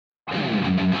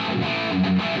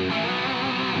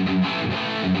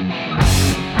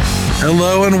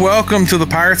Hello and welcome to the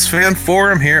Pirates Fan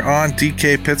Forum here on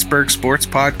DK Pittsburgh Sports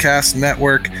Podcast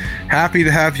Network. Happy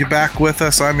to have you back with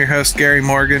us. I'm your host, Gary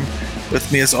Morgan. With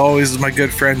me, as always, is my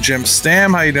good friend, Jim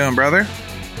Stam. How you doing, brother?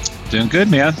 Doing good,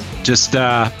 man. Just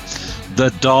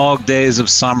the dog days of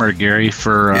summer, Gary,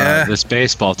 for this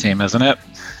baseball team, isn't it?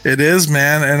 It is,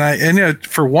 man. And you know,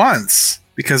 for once,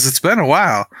 because it's been a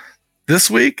while,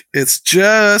 this week, it's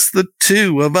just the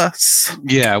two of us.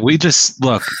 Yeah, we just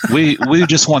we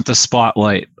just want the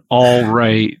spotlight all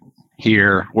right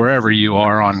here, wherever you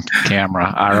are on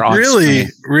camera. Or on really,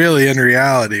 screen. really, in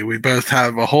reality, we both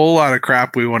have a whole lot of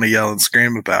crap we want to yell and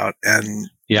scream about. And,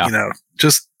 you know,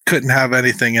 just couldn't have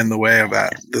anything in the way of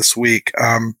that this week.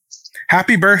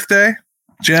 Happy birthday,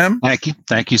 Jim.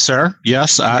 Thank you, sir.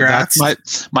 Yes,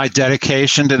 that's my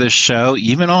dedication to the show.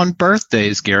 Even on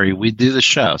birthdays, Gary, we do the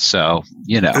show. So,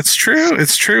 you know. It's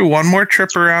true. One more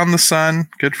trip around the sun.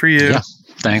 Good for you. Yeah.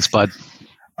 Thanks, bud.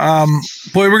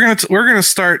 Boy, we're gonna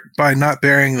start by not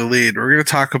burying the lead. We're gonna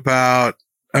talk about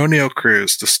O'Neal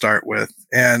Cruz to start with.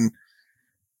 And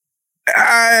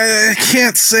I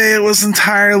can't say it was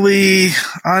entirely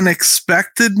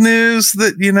unexpected news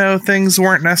that, you know, things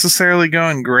weren't necessarily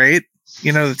going great.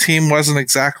 You know, the team wasn't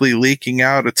exactly leaking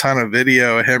out a ton of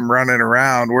video of him running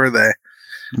around, were they?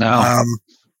 No.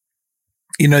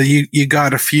 You know, you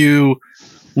got a few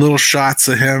little shots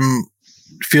of him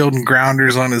fielding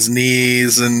grounders on his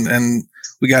knees, and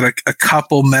we got a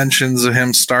couple mentions of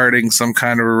him starting some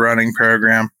kind of a running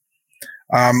program.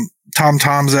 Tom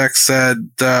Tomczak said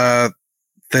that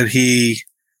he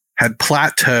had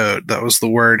plateaued. That was the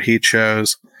word he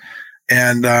chose.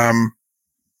 And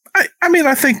I mean,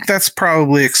 I think that's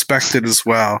probably expected as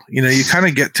well. You know, you kind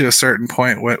of get to a certain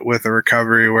point with a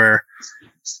recovery where,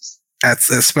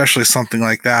 especially something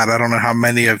like that. I don't know how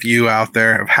many of you out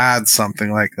there have had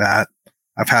something like that.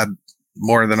 I've had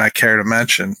more than I care to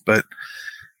mention, but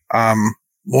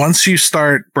once you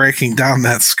start breaking down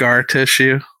that scar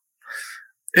tissue,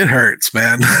 it hurts,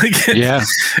 man. Yeah.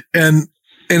 And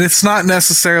it's not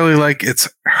necessarily like it's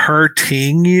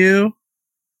hurting you.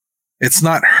 It's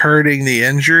not hurting the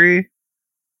injury,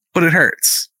 but it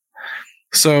hurts.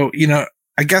 So, you know,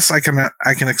 I guess I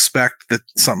can expect that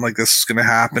something like this is going to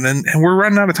happen, and we're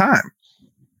running out of time.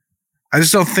 I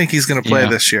just don't think he's going to play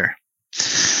this year.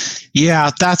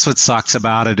 Yeah, that's what sucks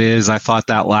about it is I thought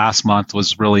that last month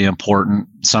was really important.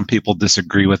 Some people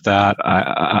disagree with that.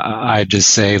 I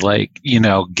just say, like, you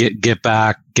know, get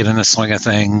back, get in the swing of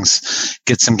things,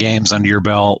 get some games under your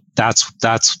belt.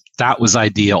 That was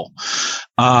ideal.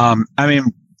 I mean,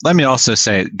 let me also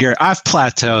say, Gary, I've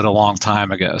plateaued a long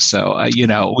time ago. So, you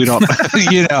know, we don't,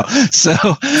 you know, so,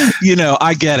 you know,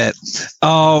 I get it.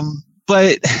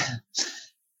 But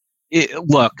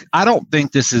look, I don't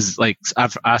think this is like,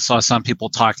 I saw some people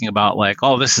talking about like,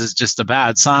 oh, this is just a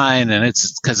bad sign and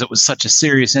it's because it was such a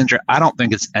serious injury. I don't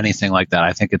think it's anything like that.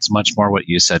 I think it's much more what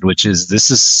you said, which is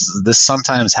this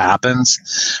sometimes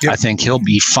happens. Yep. I think he'll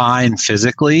be fine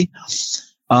physically.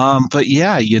 But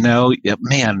yeah, you know,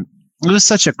 man, it was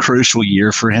such a crucial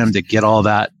year for him to get all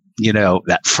that, you know,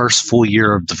 that first full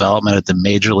year of development at the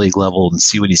major league level and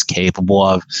see what he's capable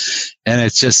of. And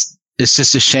it's just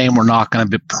a shame we're not going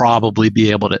to probably be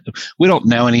able to. We don't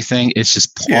know anything. It's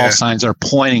just all signs are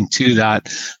pointing to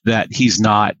that he's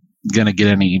not going to get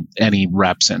any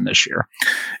reps in this year.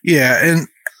 Yeah, and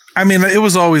I mean, it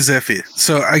was always iffy.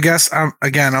 So I guess I'm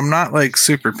not like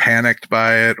super panicked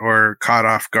by it or caught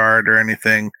off guard or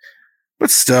anything,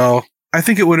 but still, I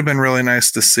think it would have been really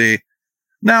nice to see.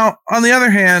 Now, on the other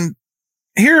hand,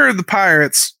 here are the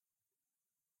Pirates.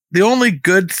 The only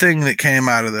good thing that came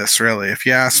out of this, really, if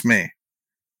you ask me,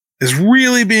 is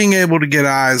really being able to get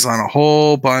eyes on a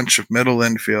whole bunch of middle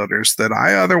infielders that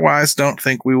I otherwise don't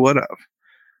think we would have.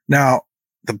 Now,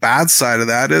 the bad side of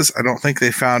that is I don't think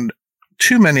they found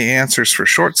too many answers for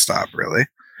shortstop, really.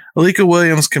 Alika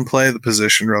Williams can play the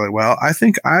position really well. I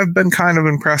think I've been kind of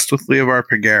impressed with Leobar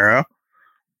Peguero.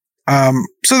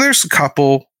 So there's a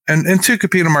couple, and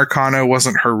Tucupita Marcano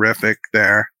wasn't horrific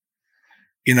there,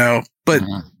 you know, but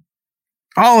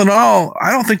all in all,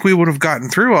 I don't think we would have gotten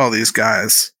through all these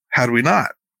guys had we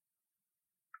not.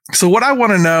 So what I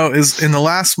want to know is, in the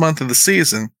last month of the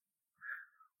season,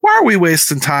 why are we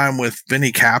wasting time with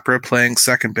Vinny Capra playing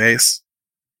second base?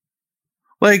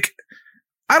 Like,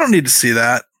 I don't need to see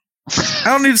that. I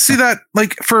don't need to see that,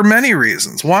 like, for many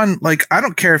reasons. One, like, I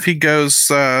don't care if he goes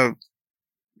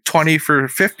 20 for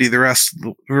 50 the rest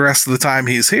of the time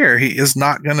he's here. He is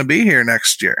not going to be here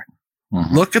next year.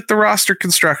 Mm-hmm. Look at the roster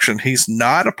construction. He's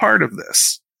not a part of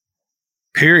this.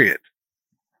 Period.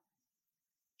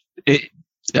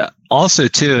 Yeah. Also,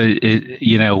 too,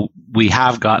 we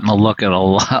have gotten a look at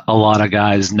a lot of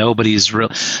guys. Nobody's real,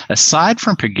 aside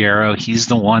from Peguero, he's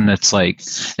the one that's like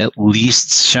at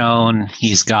least shown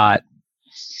he's got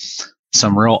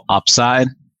some real upside.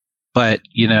 But,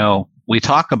 we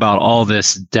talk about all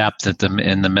this depth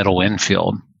in the middle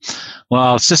infield.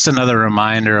 Well, it's just another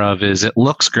reminder of it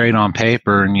looks great on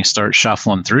paper, and you start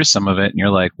shuffling through some of it, and you're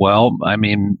like, well, I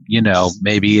mean,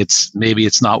 maybe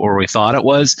it's not where we thought it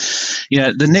was.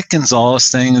 The Nick Gonzalez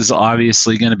thing is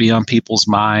obviously going to be on people's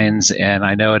minds, and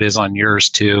I know it is on yours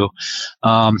too.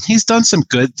 He's done some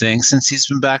good things since he's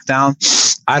been back down.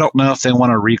 I don't know if they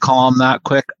want to recall him that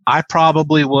quick. I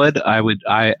probably would.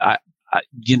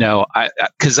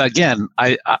 Because again,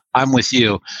 I'm with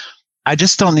you. I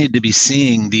just don't need to be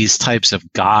seeing these types of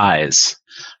guys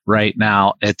right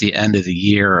now at the end of the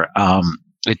year.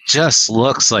 It just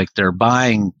looks like they're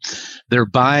buying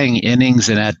innings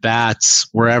and at bats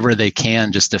wherever they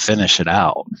can just to finish it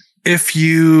out. If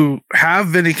you have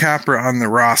Vinny Capra on the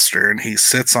roster and he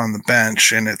sits on the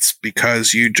bench, and it's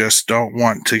because you just don't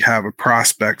want to have a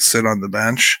prospect sit on the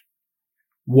bench,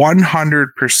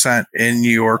 100% in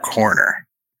your corner.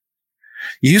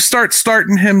 You start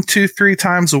starting him 2-3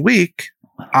 times a week,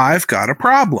 I've got a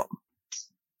problem.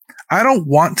 I don't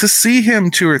want to see him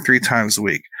 2 or 3 times a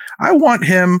week. I want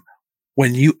him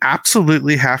when you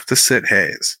absolutely have to sit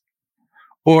Hayes.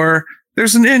 Or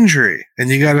there's an injury and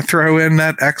you got to throw in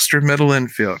that extra middle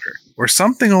infielder or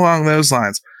something along those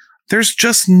lines. There's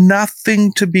just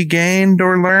nothing to be gained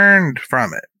or learned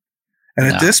from it. And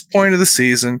at this point of the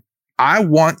season, I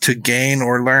want to gain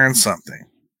or learn something.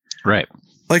 Right.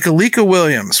 Like Alika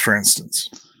Williams, for instance.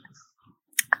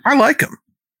 I like him.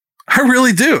 I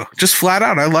really do. Just flat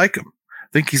out, I like him. I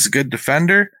think he's a good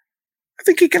defender. I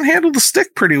think he can handle the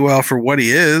stick pretty well for what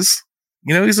he is.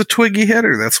 He's a twiggy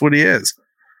hitter. That's what he is.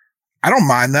 I don't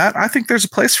mind that. I think there's a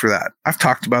place for that. I've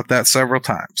talked about that several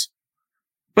times.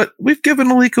 But we've given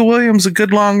Alika Williams a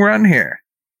good long run here.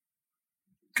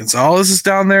 Gonzalez is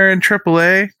down there in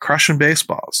AAA crushing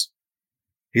baseballs.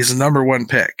 He's a number 1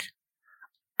 pick.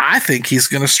 I think he's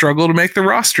going to struggle to make the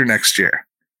roster next year.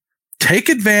 Take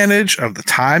advantage of the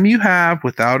time you have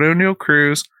without O'Neal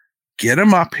Cruz. Get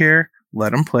him up here.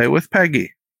 Let him play with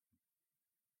Peggy.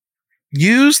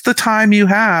 Use the time you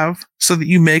have so that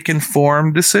you make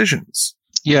informed decisions.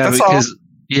 Yeah,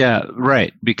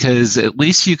 right. Because at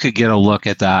least you could get a look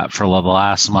at that for the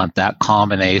last month, that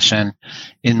combination,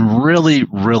 and really,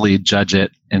 really judge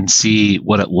it and see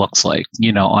what it looks like,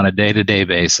 on a day-to-day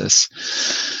basis.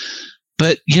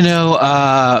 But,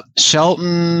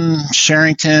 Shelton,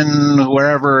 Sherrington,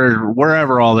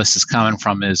 wherever all this is coming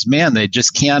from is, man, they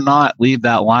just cannot leave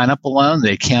that lineup alone.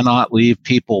 They cannot leave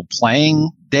people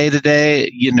playing day to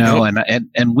day, nope.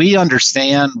 and we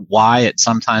understand why it's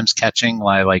sometimes catching,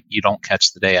 like you don't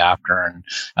catch the day after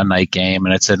a night game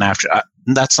and it's an after.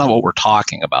 That's not what we're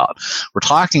talking about. We're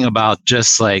talking about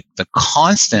just like the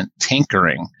constant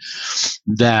tinkering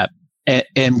that,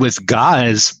 and with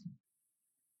guys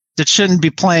that shouldn't be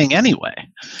playing anyway.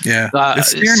 Yeah,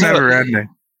 it's never ending.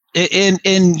 And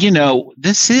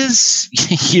this is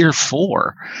year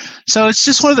 4, so it's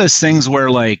just one of those things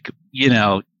where, like,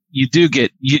 you do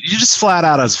get you just flat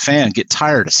out as a fan get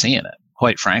tired of seeing it,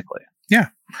 quite frankly. Yeah.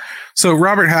 So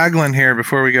Robert Hagelin here,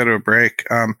 before we go to a break,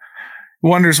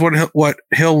 wonders what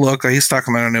he'll look like. He's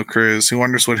talking about O'Neal Cruz. He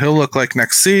wonders what he'll look like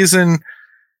next season.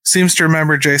 Seems to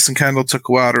remember Jason Kendall took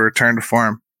a while to return to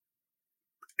form.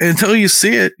 Until you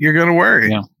see it, you're going to worry.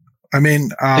 Yeah. I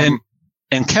mean,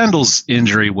 and Kendall's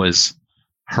injury was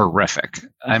horrific.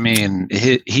 I mean,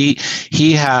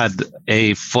 he had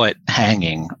a foot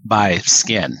hanging by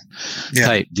skin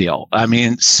type deal. I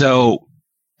mean,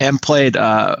 and played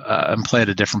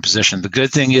a different position. The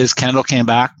good thing is Kendall came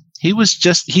back. He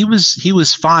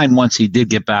was fine once he did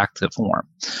get back to form.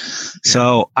 Yeah.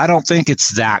 So I don't think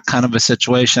it's that kind of a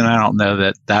situation. I don't know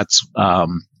that that's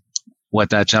what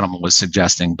that gentleman was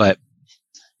suggesting, but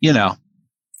there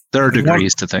are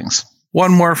degrees to things.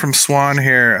 One more from Swan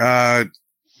here.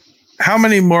 How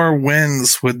many more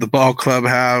wins would the ball club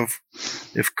have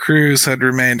if Cruz had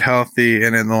remained healthy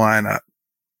and in the lineup?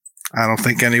 I don't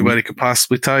think anybody could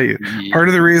possibly tell you. Yeah. Part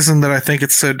of the reason that I think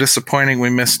it's so disappointing we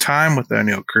missed time with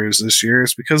O'Neal Cruz this year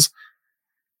is because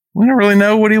we don't really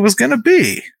know what he was going to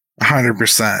be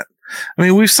 100%. I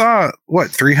mean, we saw,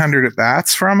 300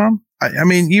 at-bats from him? I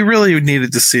mean, you really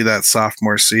needed to see that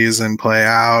sophomore season play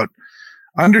out,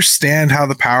 understand how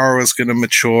the power was going to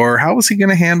mature. How was he going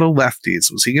to handle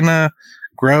lefties? Was he going to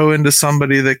grow into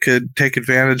somebody that could take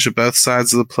advantage of both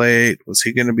sides of the plate? Was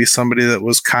he going to be somebody that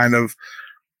was kind of,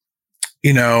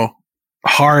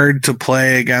 hard to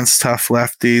play against tough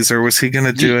lefties, or was he going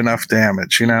to do enough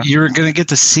damage? You're going to get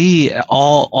to see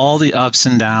all the ups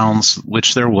and downs,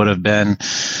 which there would have been,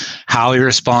 how he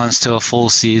responds to a full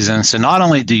season. So not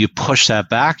only do you push that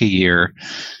back a year,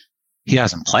 he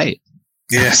hasn't played.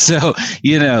 Yeah. So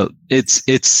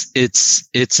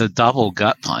it's a double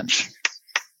gut punch.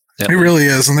 It really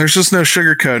is, and there's just no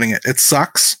sugarcoating it. It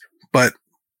sucks, but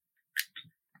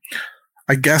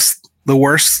I guess the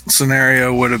worst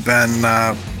scenario would have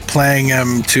been playing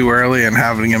him too early and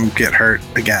having him get hurt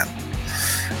again.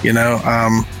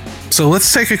 So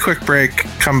let's take a quick break,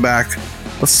 come back.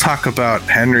 Let's talk about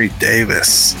Henry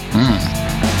Davis.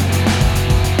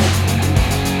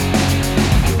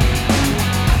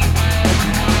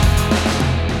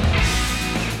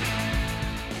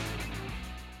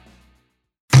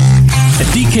 At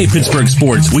DK Pittsburgh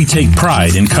Sports, we take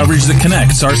pride in coverage that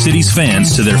connects our city's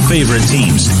fans to their favorite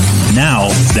teams. Now,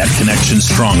 that connection's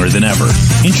stronger than ever.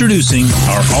 Introducing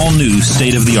our all-new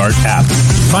state-of-the-art app.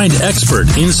 Find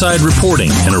expert inside reporting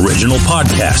and original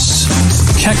podcasts.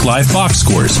 Check live box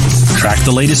scores. Track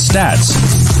the latest stats.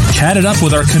 Chat it up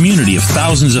with our community of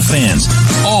thousands of fans,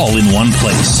 all in one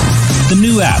place. The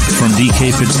new app from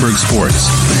DK Pittsburgh Sports.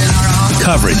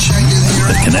 Coverage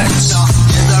that connects.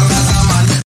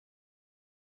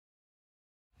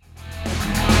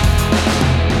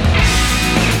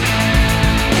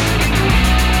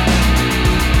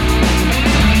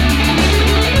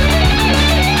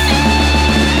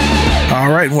 All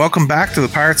right, and welcome back to the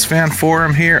Pirates Fan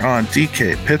Forum here on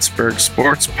DK Pittsburgh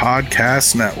Sports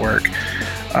Podcast Network.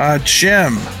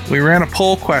 Jim, we ran a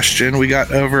poll question. We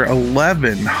got over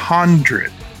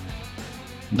 1,100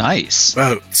 nice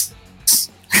votes.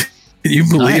 Can you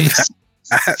believe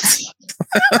that?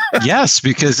 Yes,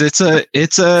 because it's a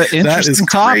interesting that is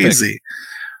crazy.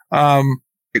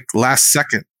 Topic. Last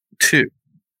second too.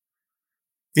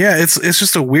 Yeah, it's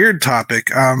just a weird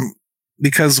topic.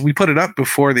 Because we put it up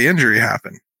before the injury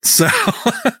happened. So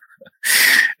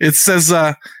it says,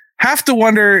 have to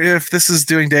wonder if this is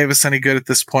doing Davis any good at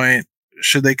this point.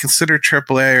 Should they consider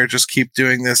AAA or just keep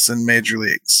doing this in major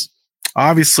leagues?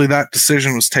 Obviously, that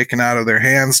decision was taken out of their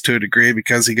hands to a degree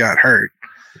because he got hurt.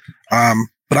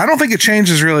 But I don't think it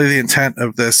changes really the intent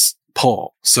of this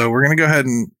poll. So we're going to go ahead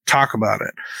and talk about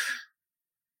it.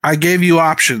 I gave you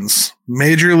options: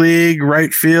 major league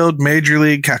right field, major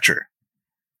league catcher.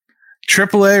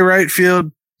 AAA right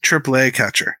field, AAA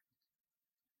catcher.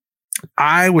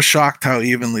 I was shocked how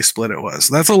evenly split it was.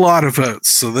 That's a lot of votes,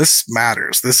 so this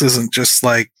matters. This isn't just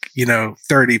like,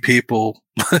 30 people,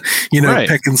 right,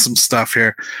 picking some stuff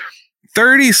here.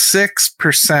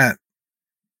 36%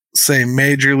 say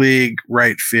major league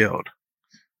right field,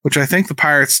 which I think the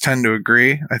Pirates tend to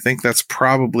agree. I think that's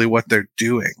probably what they're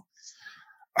doing.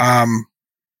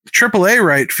 AAA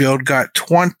right field got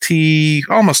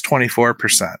almost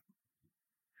 24%.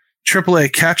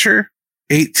 AAA catcher,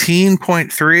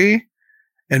 18.3,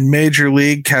 and major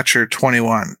league catcher,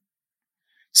 21.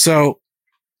 So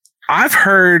I've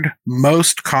heard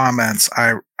most comments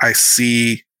I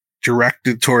see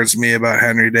directed towards me about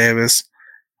Henry Davis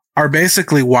are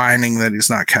basically whining that he's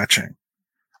not catching.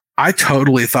 I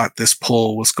totally thought this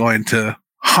poll was going to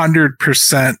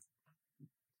 100%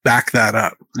 back that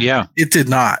up. Yeah. It did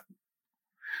not.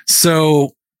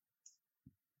 So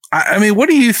I mean, what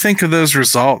do you think of those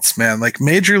results, man? Like,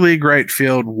 major league right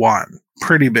field won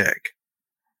pretty big.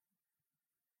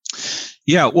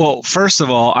 Yeah. Well, first of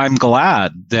all, I'm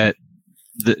glad that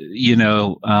the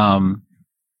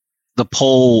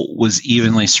poll was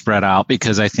evenly spread out,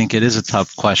 because I think it is a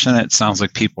tough question. It sounds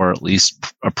like people are at least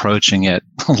approaching it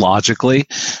logically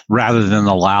rather than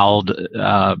the loud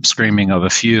screaming of a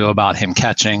few about him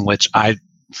catching, which I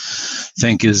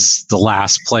think is the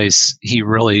last place he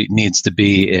really needs to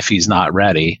be if he's not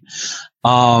ready.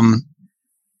 I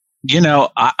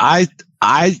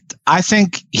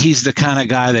think he's the kind of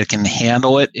guy that can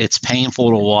handle it. It's painful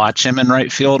to watch him in right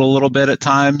field a little bit at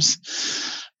times.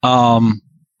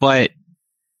 But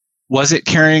was it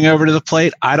carrying over to the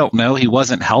plate? I don't know. He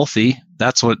wasn't healthy.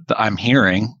 That's what I'm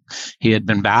hearing. He had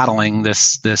been battling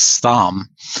this thumb.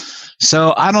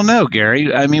 So I don't know,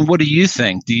 Gary. I mean, what do you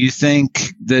think? Do you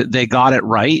think that they got it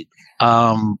right?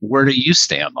 Where do you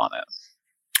stand on it?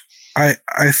 I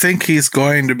think he's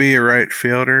going to be a right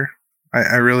fielder.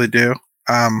 I really do.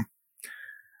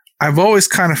 I've always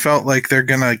kind of felt like they're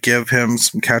going to give him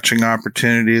some catching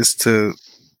opportunities to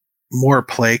more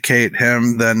placate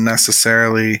him than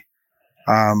necessarily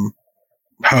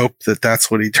hope that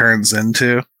that's what he turns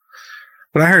into.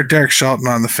 But I heard Derek Shelton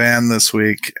on The Fan this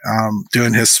week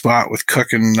doing his spot with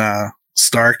Cook and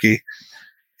Starkey.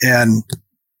 And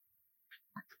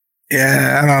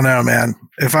yeah, I don't know, man.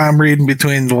 if I'm reading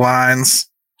between the lines,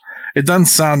 it doesn't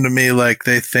sound to me like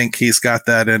they think he's got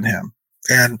that in him.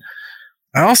 And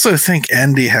I also think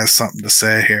Endy has something to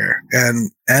say here.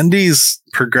 And Endy's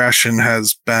progression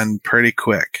has been pretty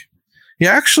quick. He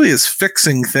actually is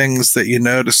fixing things that you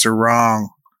notice are wrong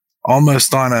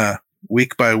almost on a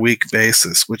week-by-week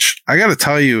basis, which I got to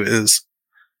tell you is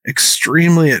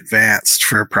extremely advanced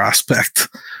for a prospect,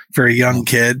 for a young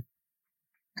kid.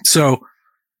 So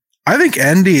I think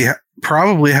Endy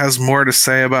probably has more to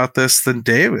say about this than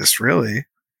Davis, really.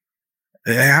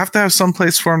 They have to have some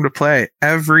place for him to play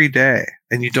every day,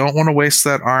 and you don't want to waste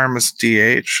that arm as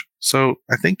DH. So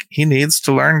I think he needs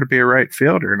to learn to be a right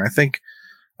fielder, and I think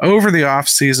over the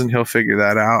offseason he'll figure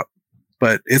that out,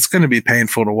 but it's going to be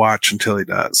painful to watch until he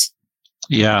does.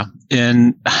 Yeah,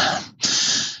 and I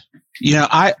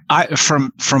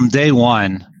from day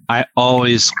one, I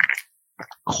always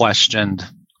questioned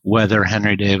whether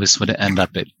Henry Davis would end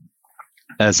up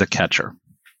as a catcher.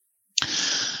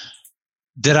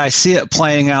 Did I see it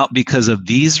playing out because of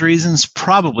these reasons?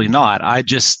 Probably not. I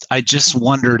just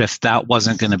wondered if that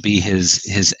wasn't going to be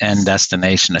his end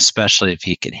destination, especially if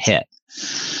he could hit.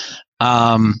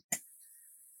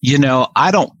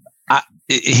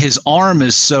 His arm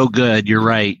is so good. You're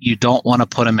right. You don't want to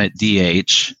put him at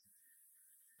DH.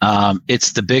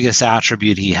 It's the biggest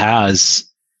attribute he has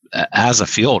as a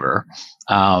fielder.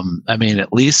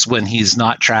 At least when he's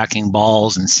not tracking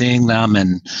balls and seeing them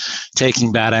and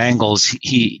taking bad angles,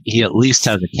 he at least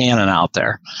has a cannon out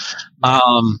there.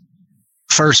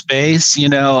 First base,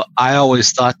 I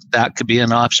always thought that could be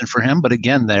an option for him, but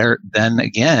again,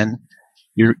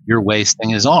 you're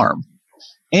wasting his arm.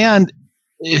 And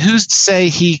who's to say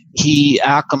he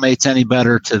acclimates any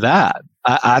better to that?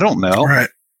 I don't know. Right.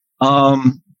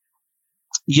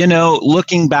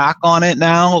 Looking back on it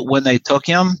now, when they took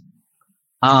him,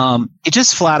 he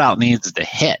just flat out needs to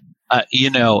hit.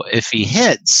 If he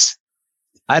hits,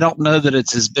 I don't know that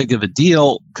it's as big of a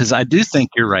deal, because I do think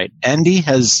you're right. Endy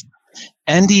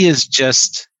is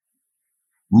just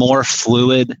more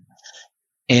fluid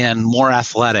and more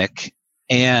athletic,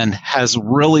 and has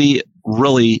really,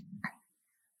 really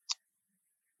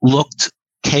looked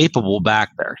capable back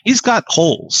there. He's got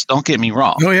holes, don't get me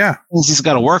wrong. Oh yeah. Things he's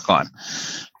got to work on.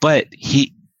 But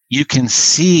you can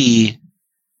see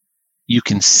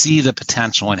the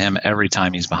potential in him every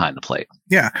time he's behind the plate.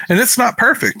 Yeah, and it's not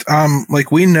perfect.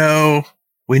 We know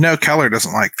Keller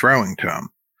doesn't like throwing to him.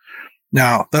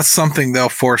 Now, that's something they'll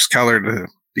force Keller to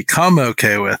become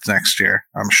okay with next year,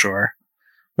 I'm sure.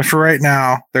 But for right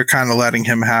now, they're kind of letting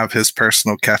him have his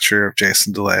personal catcher of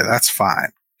Jason DeLay. That's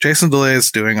fine. Jason DeLay is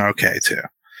doing okay too.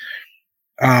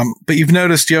 But you've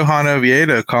noticed Johan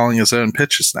Oviedo calling his own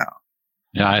pitches now.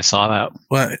 Yeah, I saw that.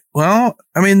 Well,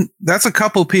 that's a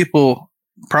couple people,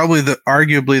 probably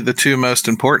arguably the two most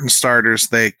important starters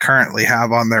they currently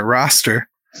have on their roster.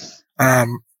 How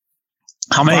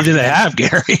many do they have,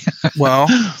 Gary? Well,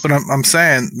 but I'm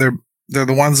saying they're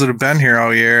the ones that have been here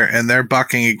all year, and they're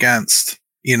bucking against,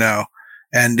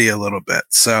 Endy a little bit.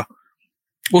 So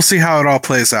we'll see how it all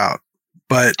plays out.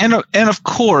 But and of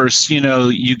course,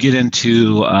 you get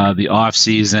into the off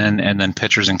season, and then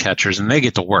pitchers and catchers, and they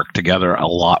get to work together a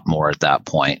lot more at that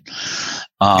point.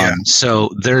 So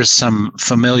there's some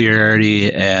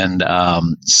familiarity and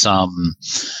some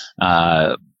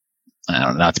I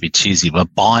don't know, not to be cheesy,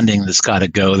 but bonding that's got to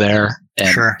go there, and,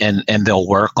 sure. and they'll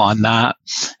work on that.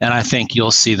 And I think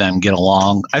you'll see them get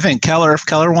along. I think if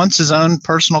Keller wants his own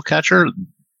personal catcher,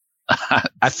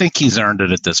 I think he's earned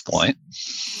it at this point.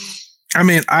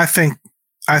 I think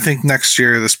next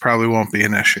year this probably won't be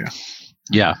an issue.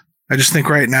 Yeah. I just think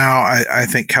right now, I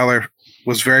think Keller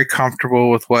was very comfortable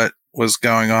with what was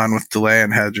going on with DeLay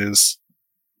and Hedges,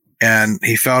 and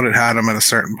he felt it had him at a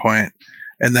certain point.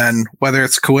 And then, whether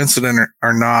it's coincident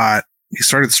or not, he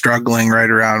started struggling right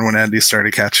around when Endy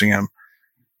started catching him.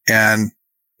 And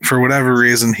for whatever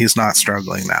reason, he's not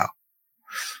struggling now.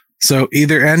 So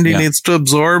either Endy needs to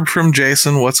absorb from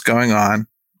Jason what's going on,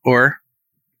 or,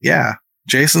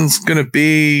 Jason's going to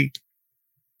be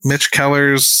Mitch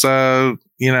Keller's,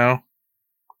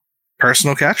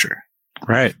 personal catcher.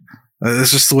 Right.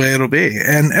 That's just the way it'll be.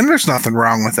 And there's nothing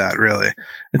wrong with that, really,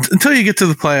 until you get to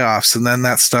the playoffs. And then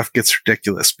that stuff gets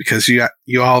ridiculous, because you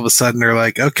all of a sudden are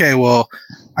like, okay, well,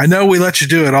 I know we let you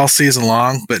do it all season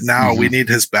long, but now we need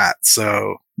his bat.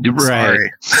 So right.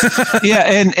 Sorry.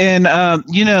 Yeah. And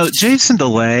Jason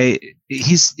DeLay,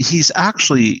 he's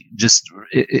actually just,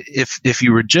 if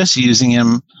you were just using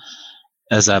him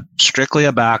as strictly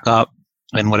a backup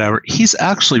and whatever, he's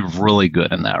actually really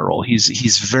good in that role.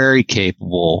 He's very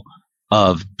capable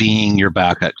of being your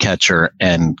backup catcher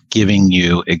and giving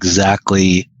you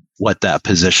exactly what that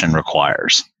position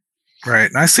requires. Right.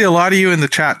 And I see a lot of you in the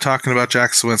chat talking about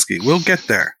Jack Sawinski. We'll get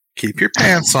there. Keep your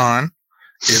pants on.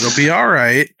 It'll be all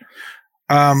right.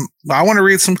 I want to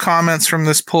read some comments from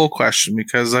this poll question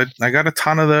because I got a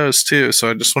ton of those too. So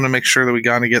I just want to make sure that we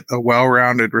got to get a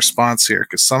well-rounded response here,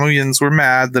 because some of you were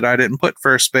mad that I didn't put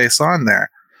first base on there.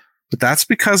 But that's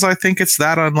because I think it's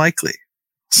that unlikely.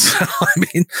 So, I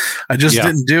mean, I just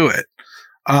didn't do it.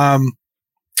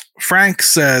 Frank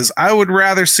says, I would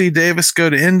rather see Davis go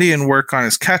to Indy and work on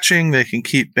his catching. They can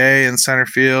keep Bay in center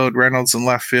field, Reynolds in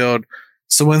left field,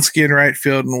 Sawinski in right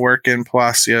field, and work in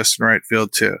Palacios in right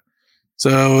field too.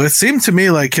 So it seemed to me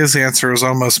like his answer was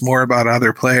almost more about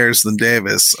other players than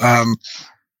Davis.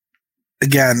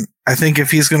 Again, I think if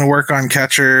he's going to work on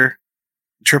catcher,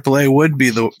 AAA would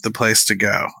be the place to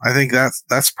go. I think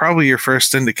that's probably your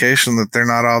first indication that they're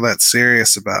not all that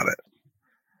serious about it.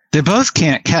 They both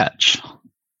can't catch.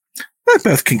 They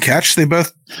both can catch. They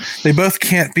both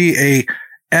can't be a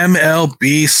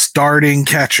MLB starting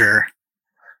catcher.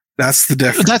 That's the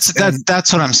difference.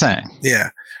 That's what I'm saying. Yeah.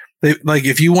 They, like,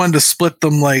 if you wanted to split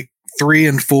them like 3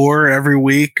 and 4 every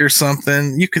week or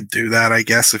something, you could do that, I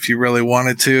guess, if you really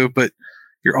wanted to, but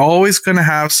you're always going to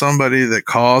have somebody that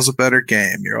calls a better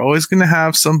game. You're always going to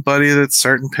have somebody that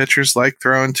certain pitchers like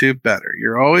throwing to better.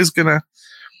 You're always going to,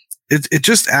 it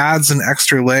just adds an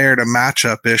extra layer to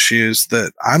matchup issues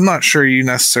that I'm not sure you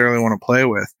necessarily want to play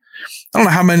with. I don't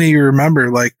know how many you remember,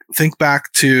 like, think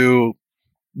back to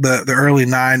the early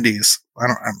 90s.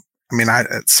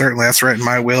 Certainly that's right in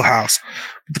my wheelhouse.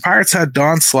 But the Pirates had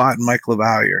Don Slott and Mike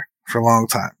LaValliere for a long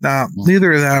time. Now,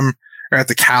 neither of them are at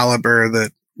the caliber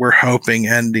that we're hoping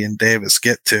Endy and Davis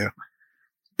get to.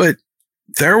 But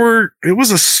it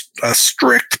was a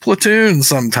strict platoon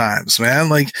sometimes, man.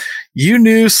 Like, you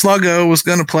knew Sluggo was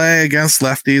going to play against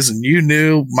lefties and you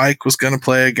knew Mike was going to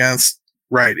play against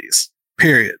righties,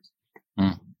 period.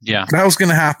 Yeah. That was going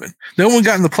to happen. Then when we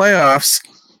got in the playoffs,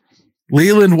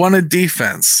 Leland wanted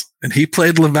defense and he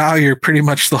played LaValliere pretty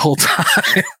much the whole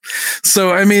time.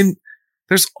 So, I mean,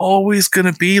 there's always going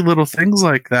to be little things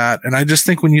like that. And I just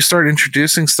think when you start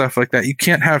introducing stuff like that, you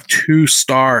can't have 2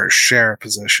 stars share a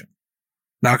position.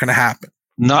 Not going to happen.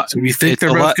 So if you think they're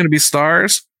both going to be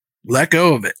stars, let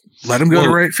go of it. Let them go to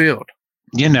right field.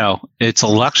 You know, it's a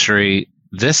luxury.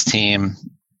 This team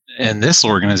and this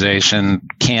organization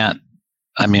can't.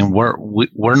 I mean,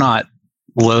 we're not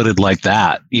loaded like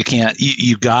that. You can't.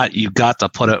 You got to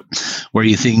put it where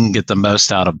you think you can get the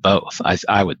most out of both.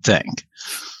 I would think.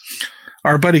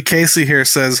 Our buddy Casey here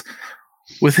says,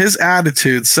 with his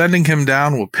attitude, sending him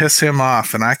down will piss him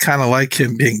off, and I kind of like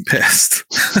him being pissed.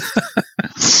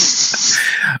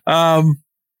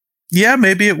 Yeah,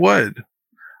 maybe it would.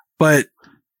 But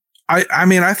I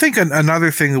mean, I think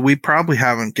another thing that we probably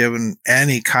haven't given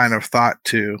any kind of thought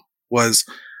to was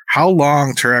how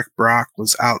long Tarek Brock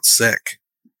was out sick.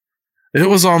 It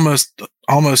was almost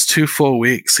 2 full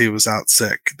weeks he was out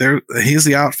sick. He's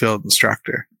the outfield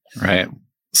instructor. Right.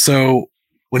 So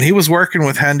when he was working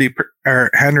with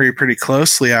Henry pretty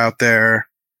closely out there,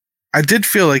 I did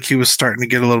feel like he was starting to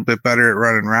get a little bit better at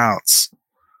running routes.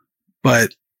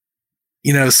 But,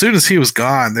 you know, as soon as he was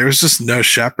gone, there was just no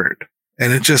Shepherd,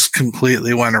 and it just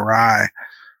completely went awry.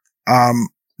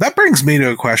 That brings me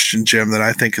to a question, Jim, that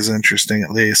I think is interesting,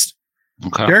 at least.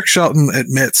 Okay. Derek Shelton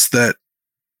admits that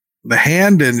the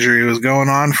hand injury was going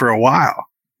on for a while.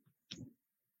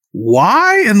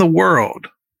 Why in the world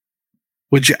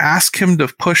would you ask him to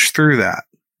push through that?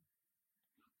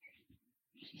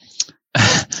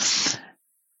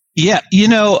 Yeah, you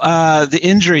know, the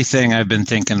injury thing I've been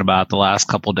thinking about the last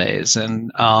couple days,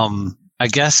 and I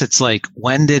guess it's like,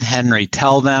 when did Henry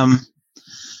tell them?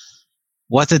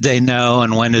 What did they know,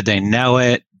 and when did they know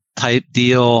it? Type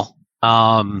deal.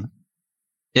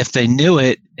 If they knew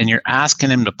it, and you're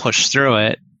asking him to push through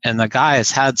it, and the guy has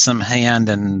had some hand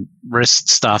and wrist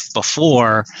stuff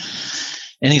before,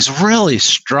 and he's really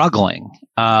struggling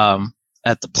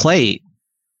at the plate,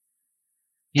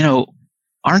 you know,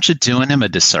 aren't you doing him a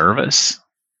disservice?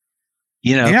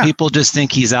 You know, yeah. People just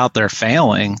think he's out there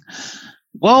failing.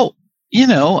 Well, you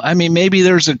know, I mean,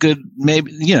 there's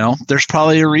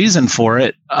probably a reason for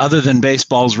it other than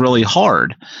baseball's really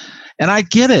hard. And I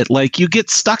get it. Like, you get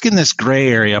stuck in this gray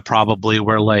area probably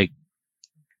where, like,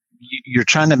 you're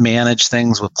trying to manage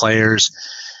things with players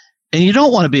and you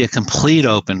don't want to be a complete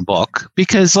open book,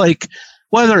 because, like,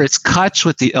 whether it's Kutch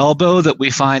with the elbow that we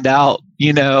find out,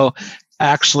 you know,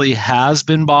 actually has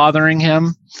been bothering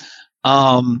him,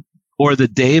 or the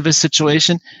Davis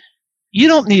situation, you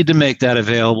don't need to make that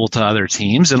available to other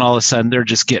teams, and all of a sudden they're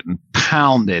just getting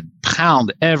pound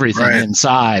everything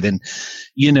inside, and,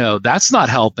 you know, that's not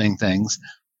helping things.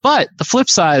 But the flip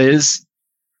side is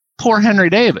poor Henry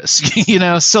Davis,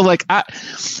 so like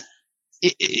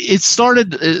it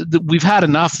started, we've had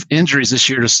enough injuries this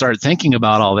year to start thinking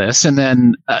about all this. And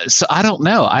then, so I don't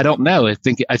know. I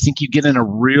think you get in a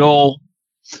real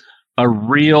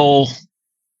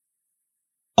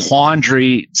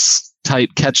quandary type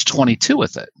catch-22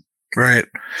 with it. Right.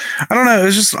 I don't know. It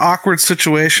was just an awkward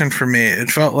situation for me. It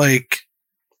felt like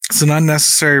it's an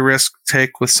unnecessary risk to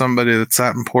take with somebody that's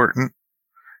that important,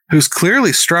 who's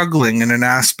clearly struggling in an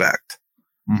aspect.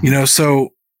 Mm-hmm. So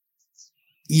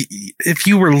if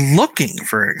you were looking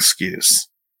for an excuse,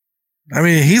 I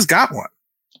mean, he's got one.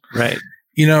 Right.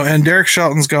 And Derek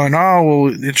Shelton's going, oh,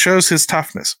 well, it shows his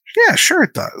toughness. Yeah, sure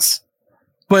it does.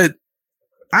 But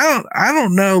I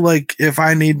don't know, like, if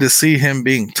I need to see him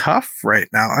being tough right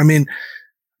now. I mean,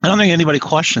 I don't think anybody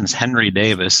questions Henry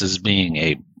Davis as being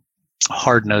a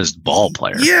hard-nosed ball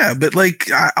player. Yeah, but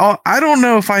like, I don't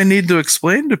know if I need to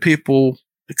explain to people,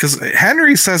 because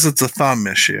Henry says it's a thumb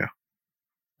issue.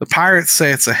 The Pirates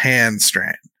say it's a hand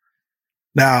strain.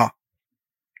 Now,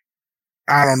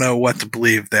 I don't know what to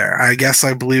believe there. I guess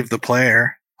I believe the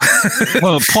player.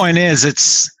 Well, the point is,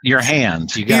 it's your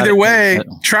hand. Either way,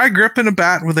 try gripping a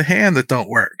bat with a hand that don't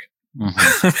work.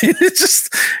 Mm-hmm. I mean,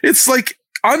 it's like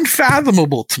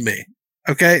unfathomable to me.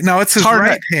 Okay. Now it's his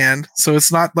right hand, so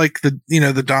it's not like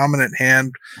the dominant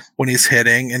hand when he's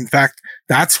hitting. In fact,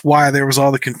 that's why there was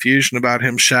all the confusion about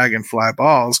him shagging fly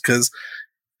balls, because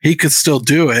he could still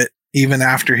do it even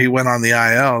after he went on the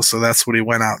IL. So that's what he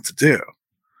went out to do.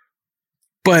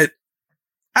 But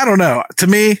I don't know. To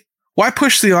me, why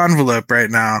push the envelope right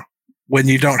now when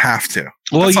you don't have to?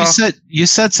 Well, you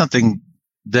said something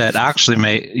that actually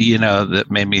that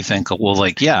made me think, well,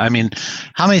 like, yeah, I mean,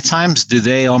 how many times do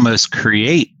they almost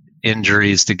create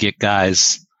injuries to get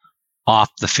guys off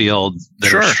the field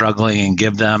that are struggling and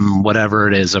give them whatever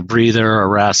it is, a breather, a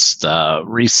rest,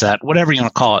 reset, whatever you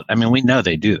want to call it. I mean, we know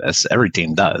they do this. Every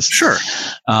team does. Sure.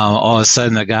 All of a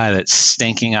sudden, the guy that's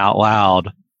stinking out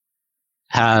loud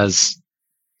has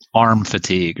arm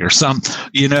fatigue or something,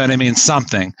 you know what I mean?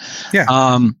 Something. Yeah.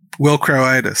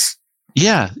 Wilcroitis.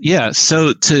 Yeah.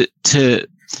 So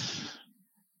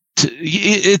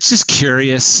it's just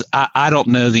curious. I don't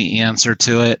know the answer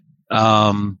to it.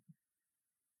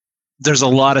 There's a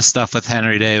lot of stuff with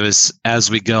Henry Davis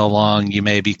as we go along. You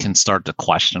maybe can start to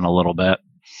question a little bit.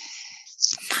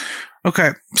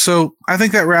 Okay. So I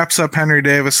think that wraps up Henry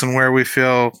Davis and where we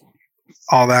feel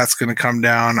all that's going to come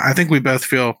down. I think we both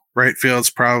feel right field's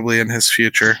probably in his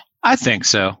future. I think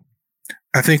so.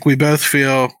 I think we both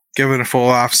feel, given a full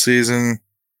off season,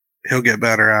 he'll get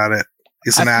better at it.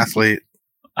 He's an athlete.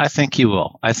 I think he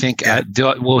will. I think,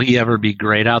 will he ever be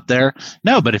great out there?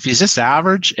 No, but if he's just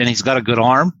average and he's got a good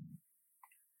arm,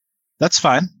 that's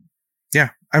fine. Yeah.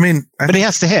 I mean, but he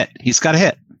has to hit. He's got to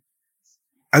hit.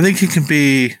 I think he can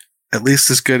be at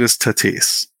least as good as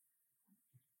Tatis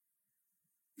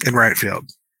in right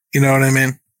field. You know what I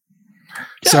mean?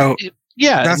 Yeah, so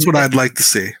that's what I'd like to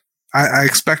see. I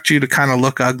expect you to kind of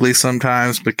look ugly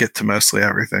sometimes, but get to mostly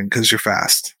everything because you're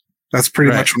fast. That's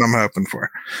pretty much what I'm hoping for.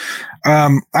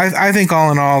 I think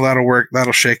all in all, that'll work.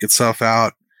 That'll shake itself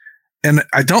out. And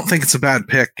I don't think it's a bad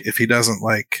pick if he doesn't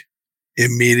like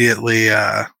immediately,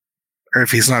 or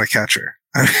if he's not a catcher.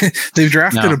 I mean, they've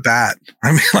drafted a bat.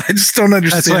 I mean, I just don't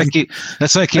understand.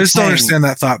 That's why I just don't understand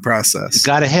that thought process. You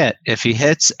got to hit. If he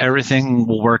hits, everything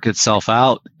will work itself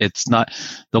out. It's not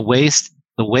the waste.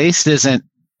 The waste isn't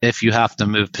if you have to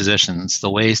move positions. The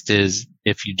waste is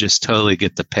if you just totally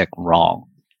get the pick wrong,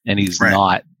 and he's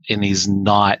not. And he's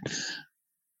not.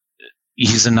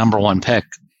 He's a number one pick,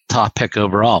 top pick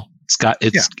overall. It's got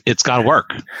to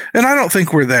work. And I don't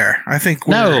think we're there. I think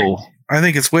I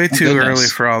think it's way too early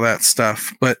for all that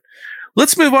stuff. But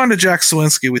let's move on to Jack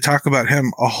Suwinski. We talk about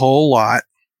him a whole lot.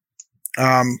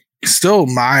 Still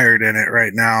mired in it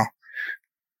right now.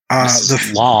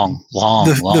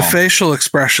 The facial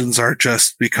expressions are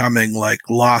just becoming like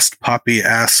lost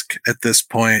puppy-esque at this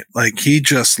point. Like he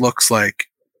just looks like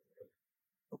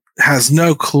has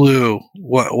no clue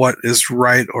what is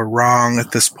right or wrong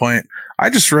at this point. I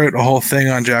just wrote a whole thing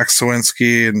on Jack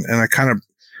Suwinski and I kind of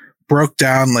broke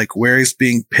down like where he's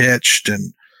being pitched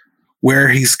and where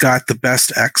he's got the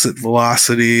best exit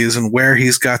velocities and where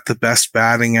he's got the best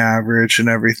batting average and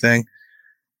everything.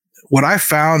 What I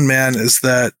found, man, is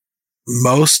that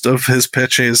most of his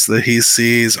pitches that he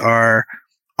sees are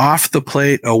off the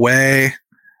plate away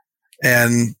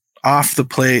and off the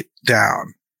plate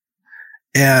down.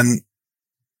 And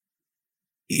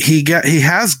he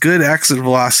has good exit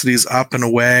velocities up and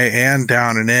away and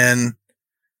down and in.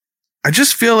 I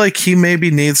just feel like he maybe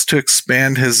needs to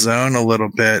expand his zone a little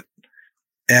bit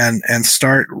and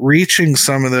start reaching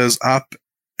some of those up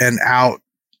and out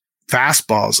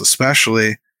fastballs,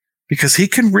 especially because he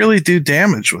can really do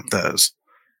damage with those.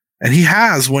 And he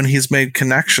has when he's made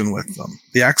connection with them.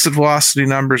 The exit velocity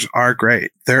numbers are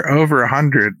great. They're over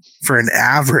 100 for an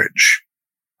average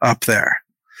up there.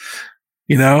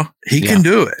 You know, he can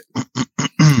do it.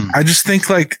 I just think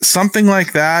like something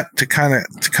like that to kind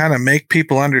of make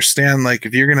people understand, like,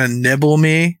 if you're going to nibble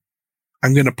me,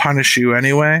 I'm going to punish you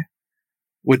anyway,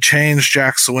 would change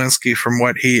Jack Sawinski from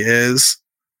what he is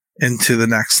into the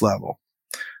next level.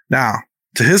 Now,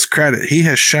 to his credit, he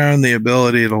has shown the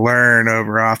ability to learn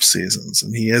over off seasons,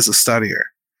 and he is a studier.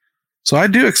 So I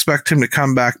do expect him to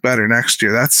come back better next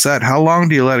year. That said, how long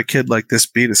do you let a kid like this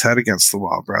beat his head against the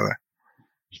wall, brother?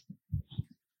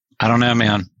 I don't know,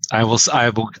 man. I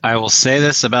will say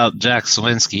this about Jack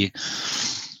Sawinski.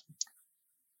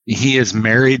 He is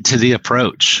married to the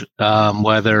approach,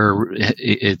 whether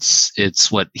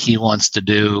it's what he wants to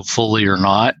do fully or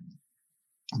not.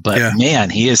 But man,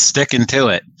 he is sticking to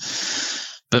it.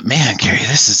 But man, Gary,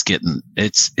 this is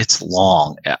it's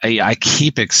long. I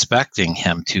keep expecting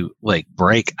him to like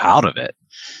break out of it,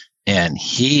 and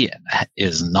he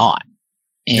is not.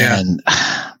 And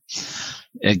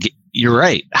you're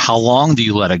right. How long do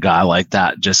you let a guy like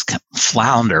that just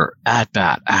flounder at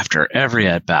bat after every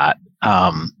at bat?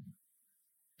 And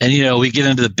you know, we get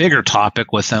into the bigger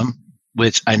topic with him,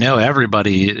 which I know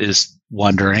everybody is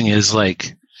wondering, is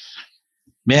like,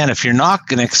 man, if you're not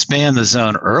going to expand the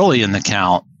zone early in the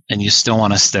count and you still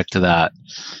want to stick to that,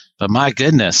 but my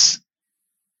goodness,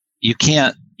 you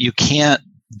can't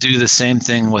do the same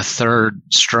thing with third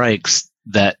strikes.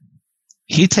 That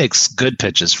he takes good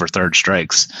pitches for third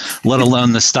strikes, let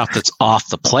alone the stuff that's off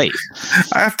the plate.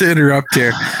 I have to interrupt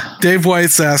here. Dave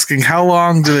White's asking, how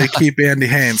long do they keep Andy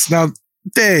Haynes? Now,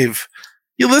 Dave,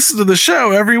 you listen to the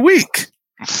show every week.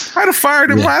 I'd have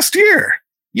fired him last year.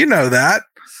 You know that.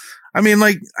 I mean,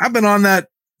 like, I've been on that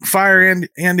fire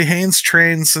Andy Haynes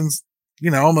train since,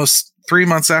 you know, almost 3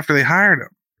 months after they hired him.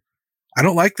 I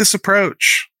don't like this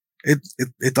approach.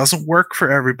 It doesn't work for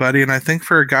everybody. And I think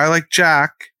for a guy like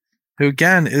Jack, who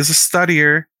again is a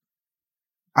studier,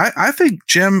 I think,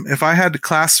 Jim, if I had to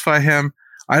classify him,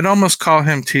 I'd almost call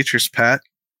him teacher's pet.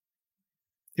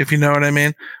 If you know what I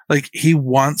mean. Like, he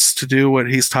wants to do what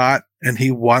he's taught, and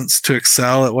he wants to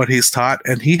excel at what he's taught,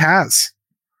 and he has.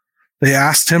 They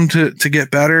asked him to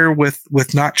get better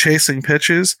with not chasing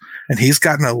pitches, and he's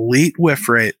got an elite whiff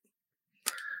rate.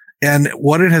 And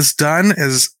what it has done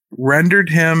is rendered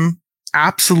him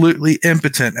absolutely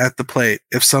impotent at the plate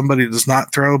if somebody does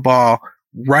not throw a ball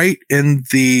right in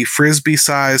the frisbee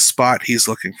size spot he's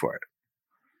looking for it.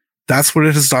 That's what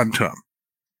it has done to him.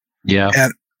 Yeah.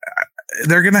 And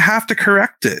they're going to have to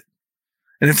correct it.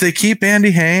 And if they keep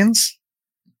Andy Haynes,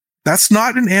 that's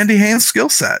not an Andy Haynes skill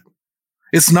set.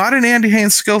 It's not an Andy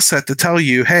Haynes skill set to tell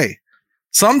you, hey,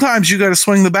 sometimes you got to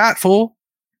swing the bat, fool.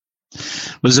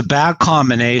 It was a bad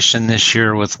combination this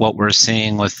year with what we're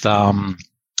seeing with,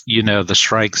 you know, the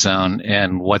strike zone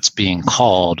and what's being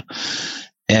called,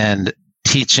 and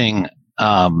teaching,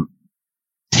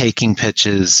 taking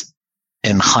pitches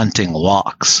and hunting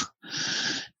walks.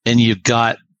 And you've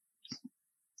got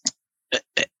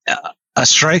a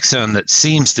strike zone that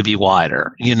seems to be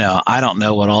wider. You know, I don't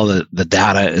know what all the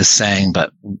data is saying,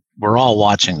 but we're all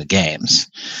watching the games,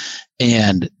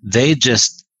 and they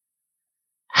just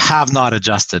have not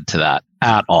adjusted to that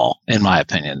at all, in my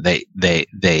opinion. They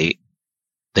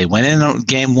went in on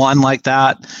game one like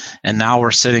that, and now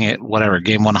we're sitting at whatever,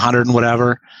 game 100 and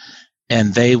whatever,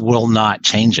 and they will not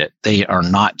change it. They are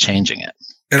not changing it.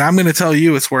 And I'm going to tell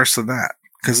you it's worse than that,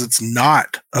 because it's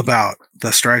not about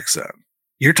the strike zone.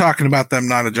 You're talking about them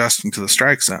not adjusting to the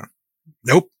strike zone.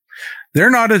 Nope.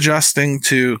 They're not adjusting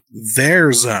to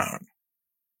their zone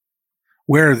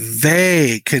where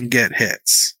they can get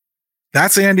hits.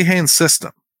 That's Andy Haynes'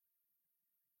 system.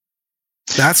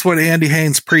 That's what Andy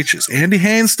Haynes preaches. Andy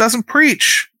Haynes doesn't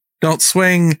preach don't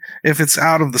swing if it's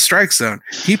out of the strike zone.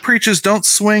 He preaches don't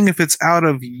swing if it's out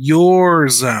of your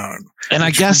zone. And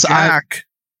I guess Jack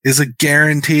is a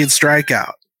guaranteed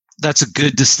strikeout. That's a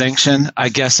good distinction. I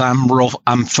guess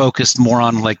I'm focused more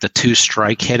on like the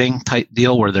 2-strike hitting type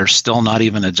deal where they're still not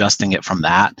even adjusting it from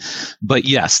that. But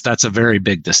yes, that's a very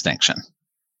big distinction.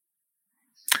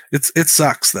 It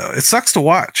sucks though. It sucks to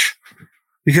watch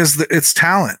because it's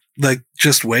talent like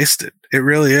just wasted. It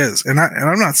really is. And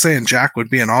I'm not saying Jack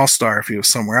would be an all-star if he was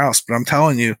somewhere else, but I'm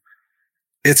telling you,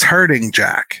 it's hurting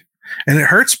Jack, and it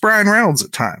hurts Brian Reynolds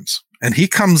at times. And he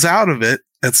comes out of it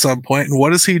at some point. And what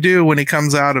does he do when he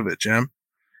comes out of it, Jim?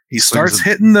 He starts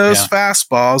hitting those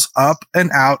fastballs up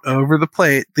and out over the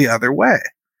plate the other way.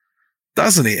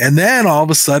 doesn't he? And then all of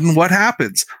a sudden, what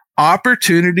happens?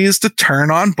 Opportunities to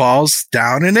turn on balls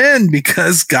down and in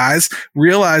because guys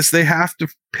realize they have to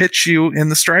pitch you in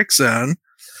the strike zone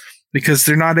because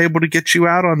they're not able to get you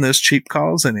out on those cheap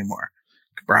calls anymore.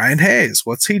 Brian Hayes,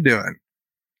 what's he doing?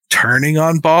 Turning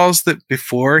on balls that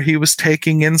before he was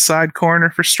taking inside corner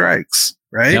for strikes,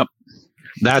 right? Yep.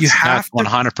 That's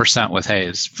 100% with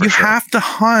Hayes. You have to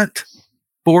hunt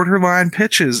borderline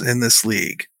pitches in this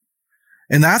league.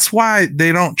 And that's why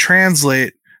they don't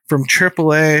translate from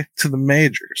AAA to the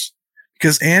majors.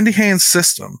 Because Andy Haynes'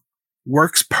 system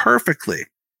works perfectly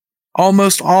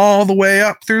almost all the way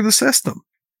up through the system.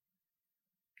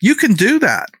 You can do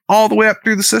that all the way up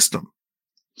through the system.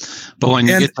 But when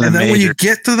you get to the and then majors, when you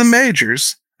get to the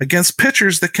majors against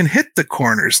pitchers that can hit the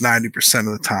corners 90%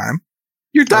 of the time,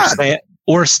 you're done.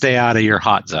 Or stay out of your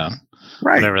hot zone.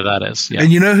 Right. Whatever that is. Yeah.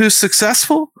 And you know who's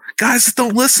successful? Guys that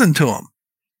don't listen to him.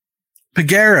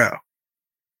 Peguero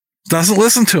doesn't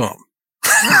listen to him.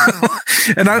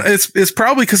 And it's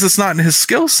probably because it's not in his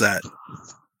skill set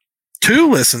to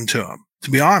listen to him, to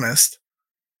be honest.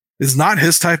 Is not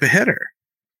his type of hitter.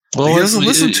 Well, he doesn't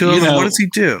listen to him, and what does he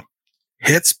do?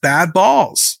 Hits bad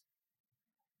balls.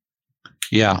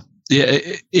 Yeah.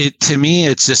 To me,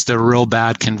 it's just a real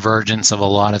bad convergence of a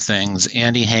lot of things.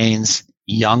 Andy Haynes,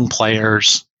 young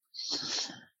players,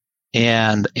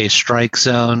 and a strike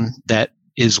zone that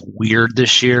is weird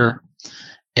this year.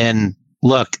 And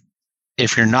look,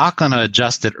 if you're not going to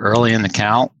adjust it early in the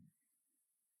count,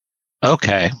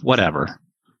 okay, whatever.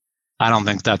 I don't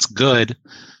think that's good.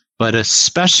 But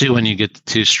especially when you get the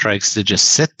 2 strikes, to just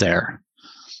sit there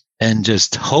and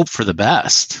just hope for the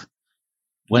best.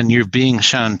 When you're being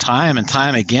shown time and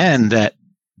time again that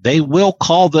they will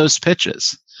call those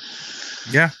pitches.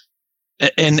 Yeah.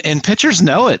 And pitchers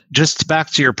know it. Just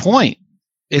back to your point,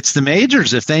 it's the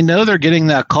majors. If they know they're getting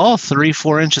that call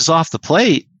 3-4 inches off the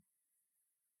plate,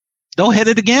 they'll hit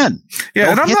it again. Yeah,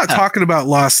 They'll and I'm not talking about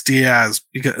Los Diaz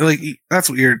because that's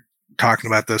what you're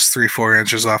talking about, those 3-4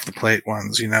 inches off the plate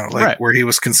ones, right. Where he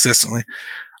was consistently.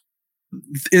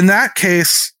 In that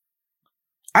case,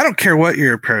 I don't care what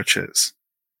your approach is.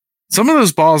 Some of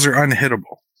those balls are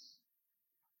unhittable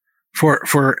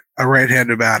for a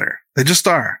right-handed batter. They just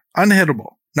are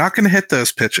unhittable. Not going to hit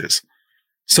those pitches.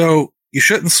 So you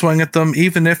shouldn't swing at them,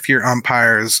 even if your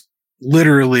umpire is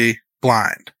literally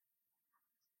blind.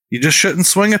 You just shouldn't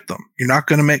swing at them. You're not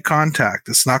going to make contact.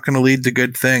 It's not going to lead to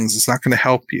good things. It's not going to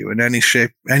help you in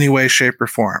any way, shape, or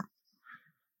form.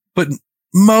 But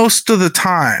most of the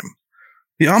time,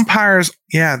 the umpires,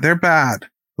 yeah, they're bad.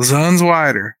 The zone's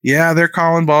wider. Yeah, they're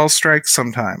calling balls strikes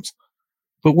sometimes.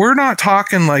 But we're not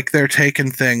talking like they're taking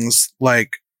things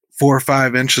like 4 or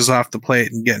 5 inches off the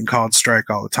plate and getting called strike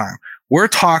all the time. We're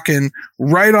talking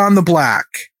right on the black.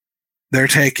 They're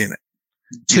taking it.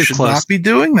 You should not be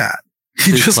doing that.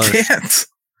 You just can't.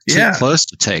 Too close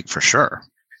to take, for sure.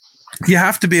 You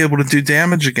have to be able to do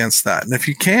damage against that. And if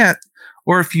you can't,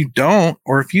 or if you don't,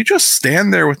 or if you just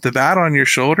stand there with the bat on your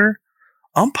shoulder,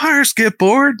 umpires get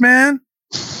bored, man.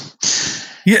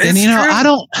 Yeah, and I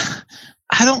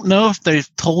don't know if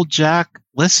they've told Jack,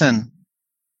 listen,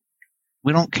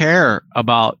 we don't care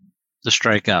about the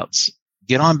strikeouts.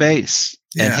 Get on base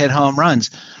and hit home runs.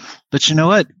 But you know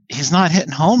what? He's not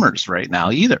hitting homers right now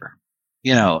either.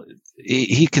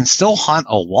 He can still hunt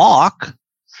a walk,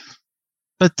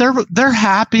 but they're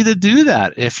happy to do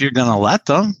that if you're going to let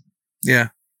them. Yeah.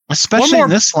 Especially in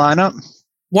this lineup.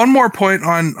 One more point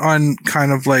on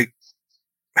kind of like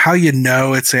how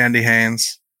it's Andy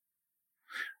Haynes.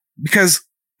 Because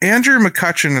Andrew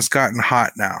McCutchen has gotten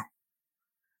hot now.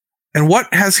 And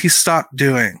what has he stopped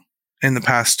doing in the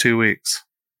past 2 weeks?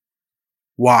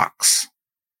 Walks.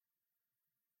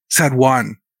 He's had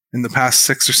 1 in the past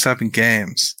 6 or 7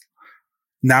 games.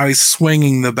 Now he's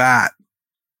swinging the bat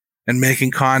and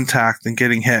making contact and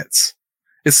getting hits.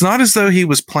 It's not as though he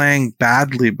was playing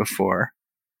badly before.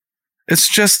 It's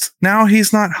just now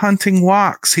he's not hunting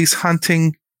walks. He's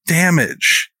hunting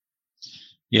damage.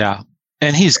 Yeah.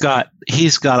 And he's got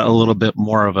a little bit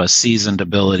more of a seasoned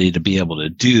ability to be able to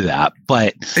do that.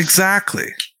 But exactly.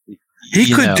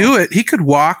 He could do it. He could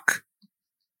walk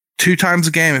 2 times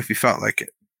a game if he felt like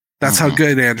it. That's how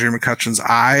good Andrew McCutchen's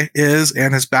eye is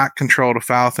and his back control to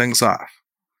foul things off.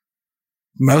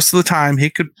 Most of the time, he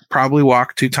could probably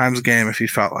walk 2 times a game if he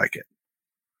felt like it.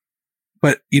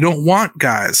 But you don't want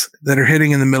guys that are hitting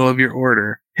in the middle of your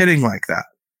order hitting like that.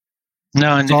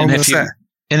 No,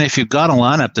 and if you've got a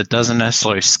lineup that doesn't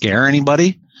necessarily scare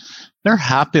anybody, they're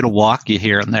happy to walk you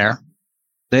here and there.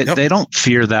 They don't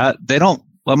fear that. They don't.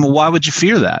 I mean, why would you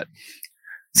fear that?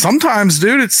 Sometimes,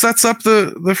 dude, it sets up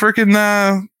the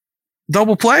freaking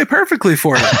double play perfectly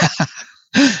for you.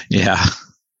 Yeah.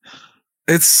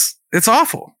 It's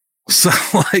awful. So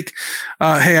like,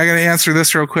 hey, I got to answer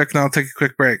this real quick and I'll take a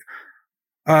quick break.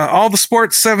 All the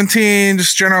Sports 17,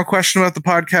 just general question about the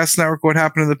podcast network. What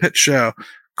happened to the Pit Show?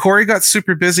 Corey got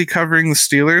super busy covering the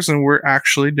Steelers, and we're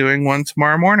actually doing one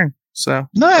tomorrow morning. So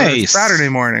nice. Saturday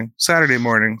morning.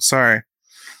 Sorry.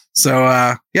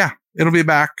 So yeah, it'll be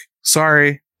back.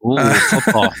 Sorry. Ooh,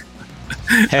 football.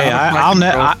 Hey,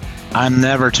 I'm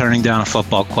never turning down a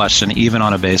football question, even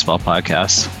on a baseball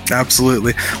podcast.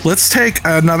 Absolutely. Let's take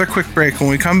another quick break. When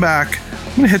we come back,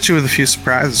 I'm going to hit you with a few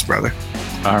surprises, brother.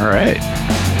 All right.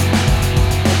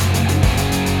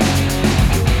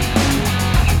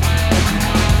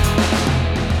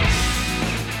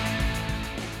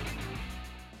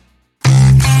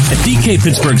 At DK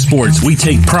Pittsburgh Sports, we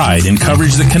take pride in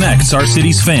coverage that connects our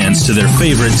city's fans to their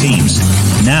favorite teams.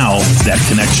 Now, that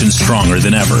connection's stronger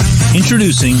than ever.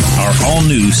 Introducing our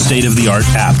all-new state-of-the-art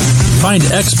app. Find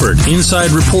expert inside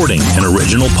reporting and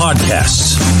original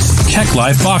podcasts. Check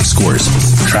live box scores.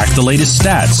 Track the latest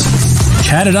stats.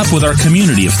 Chat it up with our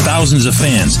community of thousands of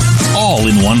fans, all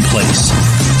in one place.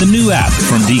 The new app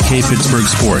from DK Pittsburgh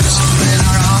Sports.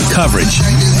 Coverage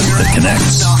that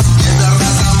connects.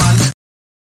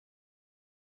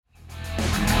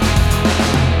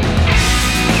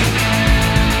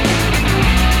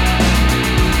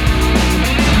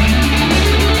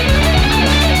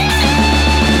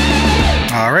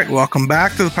 All right, welcome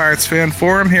back to the Pirates Fan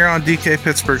Forum here on DK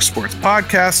Pittsburgh Sports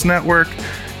Podcast Network.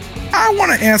 I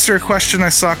want to answer a question I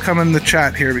saw come in the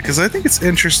chat here because I think it's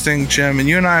interesting, Jim, and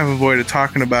you and I have avoided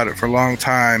talking about it for a long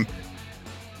time.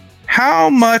 How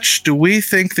much do we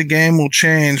think the game will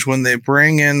change when they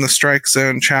bring in the strike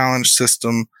zone challenge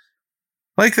system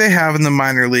like they have in the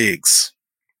minor leagues?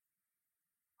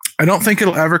 I don't think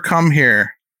it'll ever come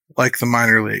here like the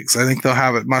minor leagues. I think they'll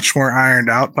have it much more ironed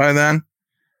out by then.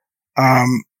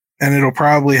 And it'll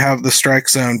probably have the strike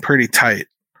zone pretty tight.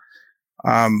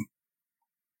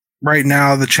 Right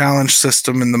now, the challenge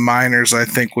system in the minors, I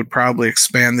think, would probably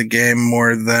expand the game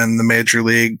more than the major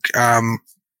league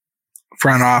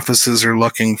front offices are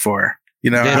looking for.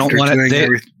 You know, they don't want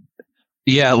it.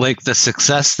 Yeah, like the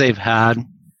success they've had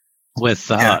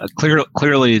with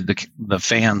clearly the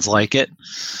fans like it.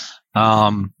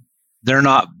 They're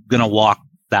not going to walk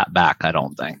that back, I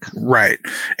don't think. Right.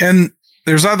 And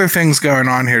there's other things going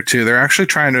on here too. They're actually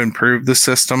trying to improve the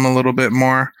system a little bit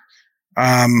more.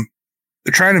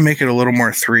 They're trying to make it a little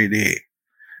more 3D.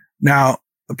 Now,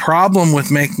 the problem with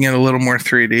making it a little more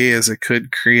 3D is it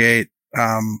could create,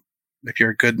 if you're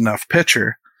a good enough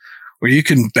pitcher, where you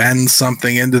can bend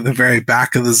something into the very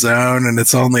back of the zone and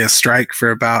it's only a strike for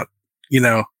about,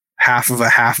 half of a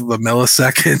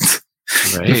millisecond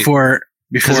before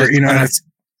it's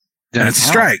a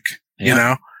strike,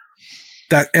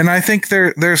 that, and I think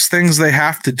there's things they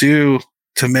have to do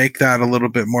to make that a little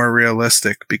bit more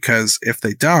realistic, because if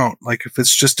they don't, like if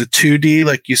it's just a 2D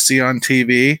like you see on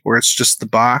TV where it's just the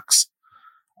box,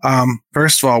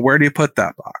 first of all, where do you put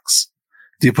that box?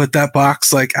 Do you put that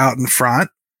box like out in front?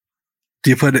 Do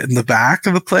you put it in the back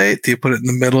of the plate? Do you put it in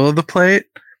the middle of the plate?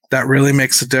 That really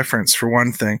makes a difference for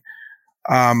one thing.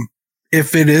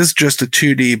 If it is just a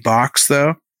 2D box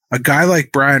though, a guy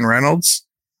like Brian Reynolds,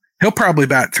 he'll probably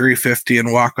bat 350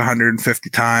 and walk 150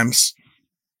 times.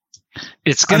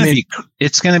 It's going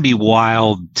to be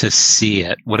wild to see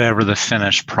it, whatever the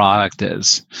finished product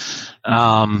is,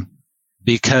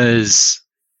 because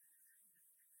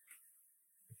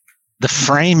the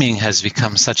framing has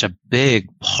become such a big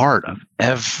part of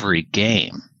every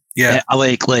game. Yeah,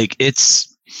 like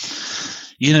it's,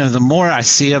 the more I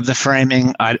see of the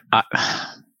framing,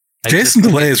 Jason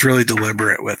DeLay is really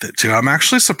deliberate with it too. I'm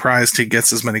actually surprised he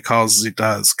gets as many calls as he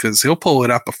does, because he'll pull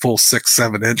it up a full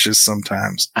 6-7 inches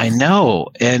sometimes. I know,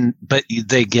 but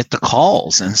they get the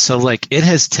calls, and so like it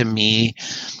has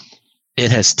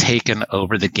taken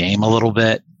over the game a little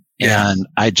bit, and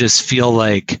I just feel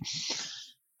like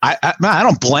I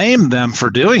don't blame them for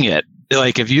doing it.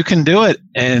 Like if you can do it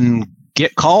and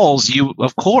get calls,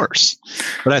 of course.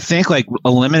 But I think like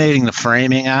eliminating the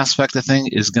framing aspect of thing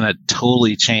is going to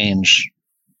totally change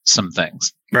some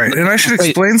things. Right. And I should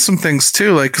explain some things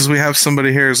too, like, because we have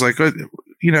somebody here who's like, I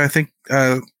think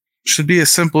should be as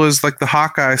simple as like the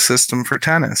Hawkeye system for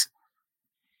tennis.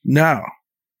 No.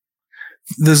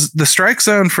 The strike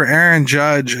zone for Aaron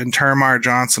Judge and Termar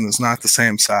Johnson is not the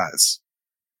same size.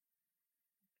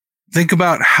 Think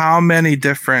about how many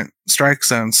different strike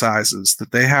zone sizes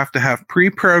that they have to have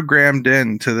pre-programmed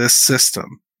into this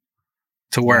system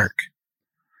to work.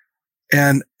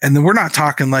 And then we're not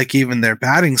talking like even their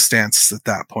batting stance at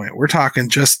that point. We're talking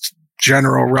just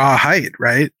general raw height,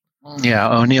 right?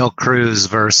 Yeah, O'Neal Cruz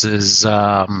versus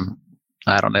I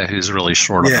don't know who's really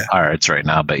short on the Pirates right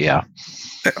now, but yeah.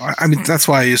 I mean, that's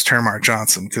why I used Termarr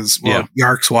Johnson, because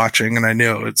Yark's watching, and I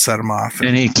knew it would set him off.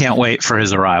 And he can't wait for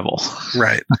his arrival.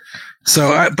 Right.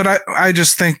 So, I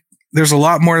just think there's a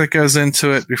lot more that goes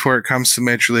into it before it comes to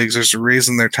major leagues. There's a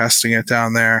reason they're testing it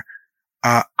down there.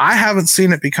 I haven't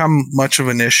seen it become much of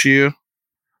an issue,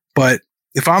 but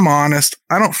if I'm honest,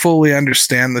 I don't fully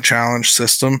understand the challenge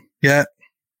system yet.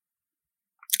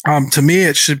 To me,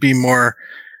 it should be more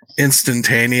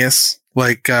instantaneous.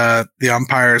 Like the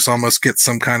umpires almost get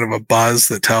some kind of a buzz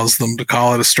that tells them to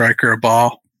call it a strike or a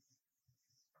ball.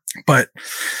 And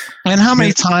how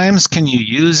many times can you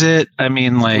use it? I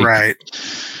mean, right.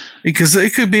 Because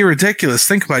it could be ridiculous.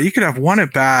 Think about it. You could have one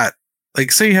at bat.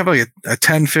 Like, say you have like a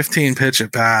 10, 15 pitch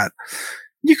at bat.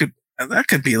 That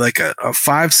could be like a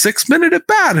 5-6 minute at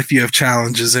bat if you have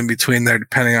challenges in between there,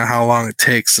 depending on how long it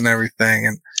takes and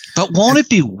everything. But won't it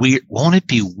be weird? Won't it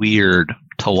be weird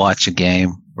to watch a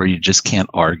game where you just can't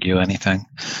argue anything?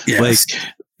 Yes.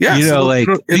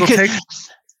 It'll take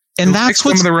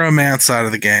some of the romance out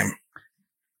of the game.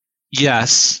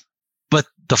 Yes, but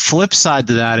the flip side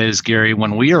to that is, Gary,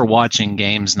 when we are watching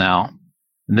games now,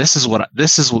 and this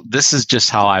is just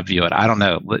how I view it. I don't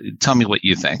know. Tell me what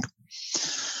you think.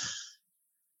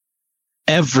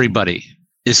 Everybody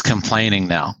is complaining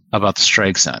now about the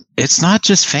strike zone. It's not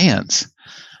just fans.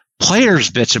 Players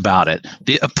bitch about it.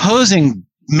 The opposing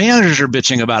managers are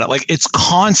bitching about it. Like, it's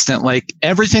constant. Like,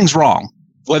 everything's wrong,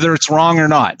 whether it's wrong or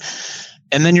not.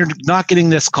 And then you're not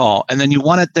getting this call, and then you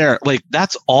want it there. Like,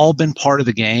 that's all been part of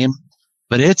the game,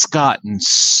 but it's gotten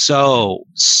so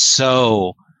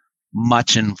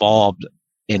much involved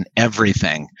in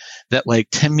everything that, like,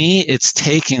 to me, it's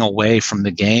taking away from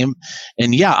the game.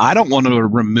 And yeah, I don't want to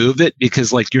remove it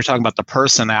because, like, you're talking about the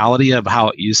personality of how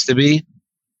it used to be.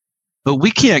 But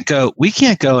we can't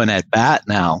go in at bat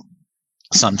now,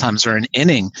 sometimes, or an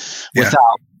inning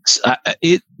without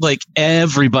it. Like,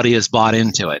 everybody has bought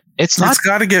into it. It's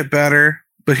got to get better.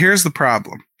 But here's the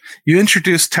problem: you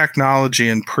introduce technology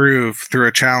and prove through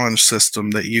a challenge system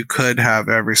that you could have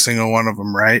every single one of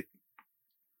them right.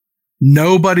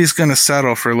 Nobody's going to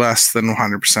settle for less than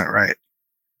 100% right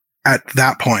at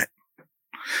that point.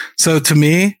 So to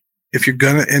me, if you're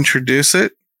going to introduce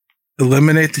it,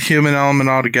 eliminate the human element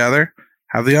altogether,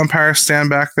 have the umpire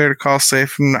stand back there to call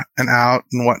safe and out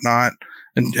and whatnot,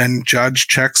 and judge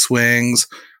check swings.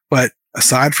 But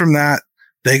aside from that,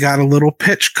 they got a little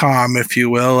pitch comm, if you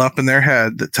will, up in their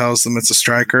head that tells them it's a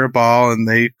strike or a ball, and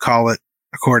they call it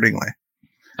accordingly.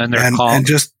 And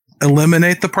just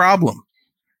eliminate the problem.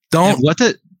 Don't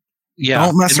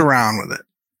mess around with it.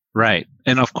 Right.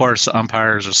 And of course,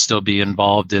 umpires will still be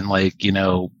involved in, like,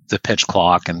 the pitch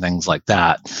clock and things like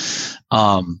that.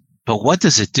 But what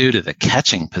does it do to the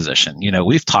catching position?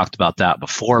 We've talked about that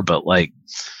before, but like,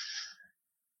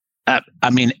 I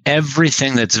mean,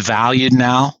 everything that's valued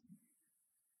now,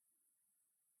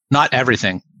 not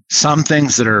everything, some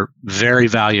things that are very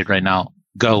valued right now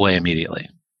go away immediately.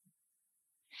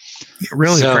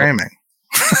 Really framing.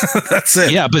 That's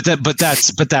it. Yeah, but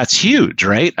that's huge,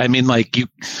 right? I mean, like,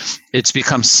 it's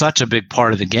become such a big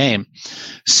part of the game.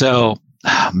 So,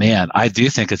 man, I do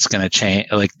think it's going to change.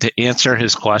 Like, to answer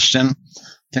his question,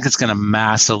 I think it's going to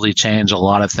massively change a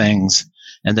lot of things,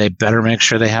 and they better make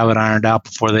sure they have it ironed out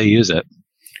before they use it.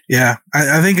 Yeah,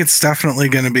 I think it's definitely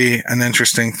going to be an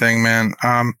interesting thing, man.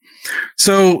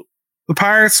 So the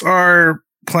Pirates are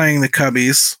playing the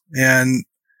Cubbies, and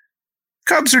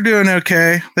Cubs are doing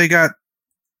okay. They got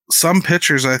some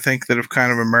pitchers, I think, that have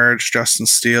kind of emerged. Justin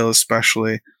Steele,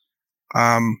 especially.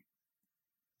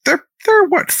 They're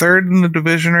what, third in the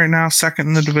division right now? Second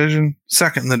in the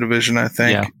division, I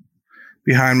think,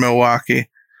 behind Milwaukee.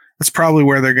 That's probably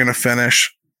where they're going to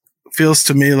finish. Feels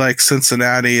to me like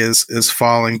Cincinnati is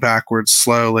falling backwards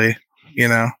slowly.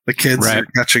 The kids are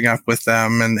catching up with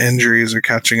them, and injuries are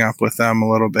catching up with them a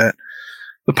little bit.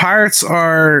 The Pirates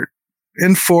are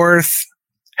in fourth,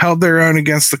 held their own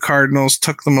against the Cardinals,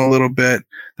 took them a little bit.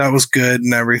 That was good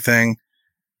and everything.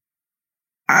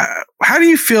 How do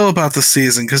you feel about the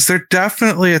season? Because they're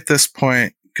definitely at this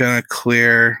point going to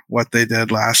clear what they did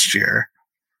last year.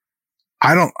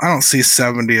 I don't see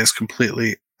 70 as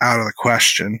completely out of the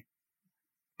question.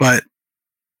 But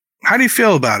how do you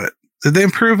feel about it? Did they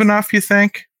improve enough, you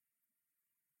think?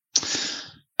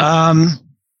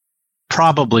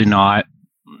 Probably not.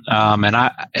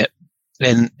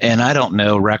 And I don't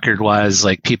know, record-wise,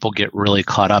 like, people get really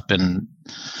caught up in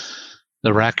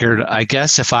the record. I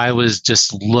guess if I was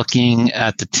just looking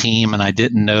at the team and I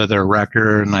didn't know their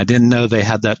record and I didn't know they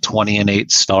had that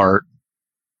 20-8 start,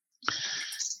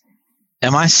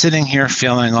 am I sitting here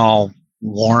feeling all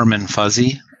warm and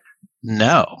fuzzy?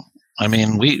 No. I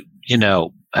mean,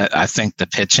 I think the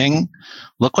pitching,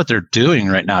 look what they're doing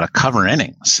right now to cover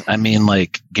innings. I mean,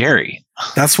 like, Gary.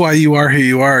 That's why you are who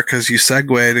you are, because you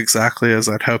segued exactly as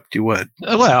I'd hoped you would.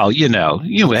 Well,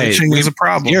 pitching is a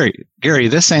problem. Gary,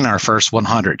 this ain't our first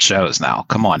 100 shows now.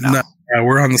 Come on now. No,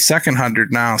 we're on the second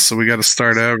 100 now, so we got to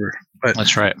start over. But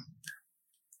that's right.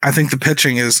 I think the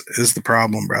pitching is the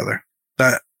problem, brother.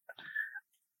 That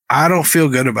I don't feel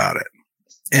good about it.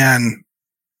 And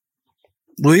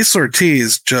Luis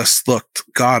Ortiz just looked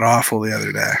god awful the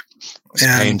other day.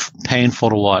 It's painful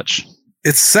to watch.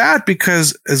 It's sad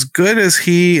because as good as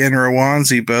he and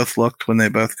Rawanzi both looked when they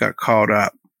both got called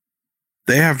up,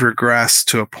 they have regressed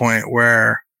to a point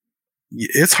where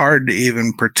it's hard to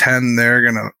even pretend they're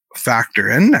going to factor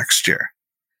in next year.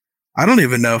 I don't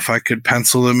even know if I could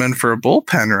pencil them in for a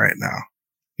bullpen right now.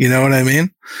 You know what I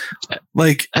mean?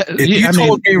 Like, if you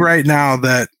told me right now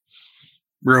that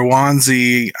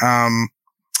Rawanzi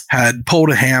had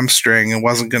pulled a hamstring and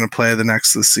wasn't going to play the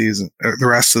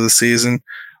rest of the season,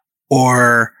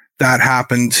 or that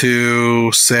happened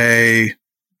to, say,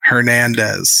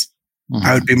 Hernandez,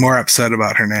 I would be more upset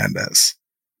about Hernandez.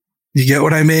 You get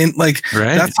what I mean? Like,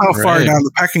 that's how far down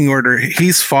the pecking order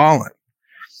he's fallen.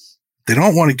 They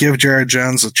don't want to give Jared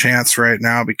Jones a chance right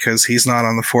now because he's not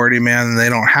on the 40-man, and they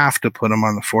don't have to put him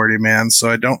on the 40-man, so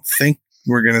I don't think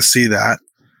we're going to see that.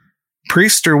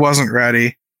 Priester wasn't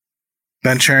ready.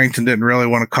 Ben Cherington didn't really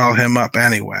want to call him up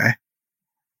anyway.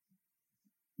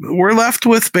 We're left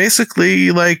with basically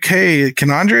like, hey,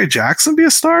 can Andre Jackson be a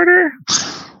starter?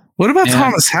 What about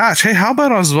Thomas Hatch? Hey, how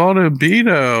about Osvaldo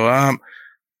Bido?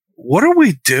 What are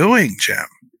we doing, Jim?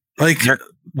 Like,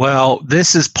 well,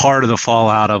 this is part of the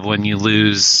fallout of when you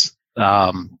lose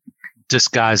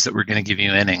just guys that were going to give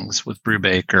you innings with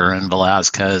Brubaker and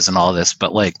Velazquez and all this.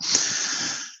 But like,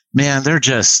 man, they're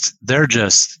just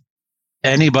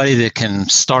anybody that can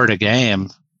start a game,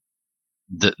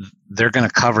 they're going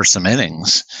to cover some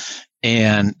innings,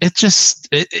 and it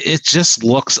just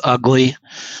looks ugly.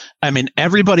 I mean,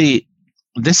 everybody.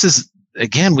 This is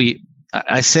again,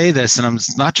 I say this, and I'm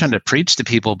not trying to preach to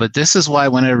people, but this is why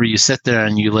whenever you sit there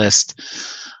and you list,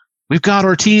 we've got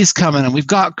Ortiz coming, and we've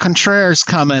got Contreras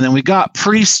coming, and we got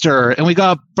Priester, and we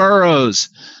got Burrows.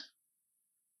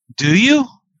 Do you?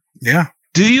 Yeah.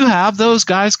 Do you have those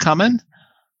guys coming?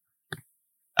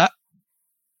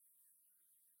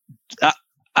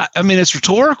 I mean, it's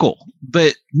rhetorical,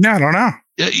 but no, I don't know.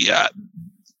 Yeah,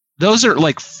 those are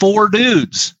like four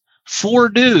dudes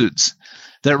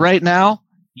that right now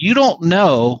you don't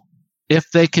know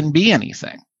if they can be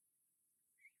anything.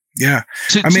 Yeah,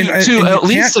 to at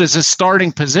least as a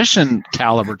starting position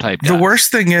caliber type guy. The worst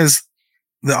thing is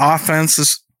the offense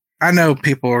is. I know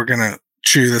people are going to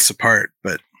chew this apart,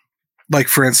 but like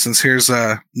for instance, here's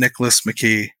Nicholas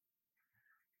McKee.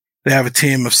 They have a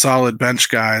team of solid bench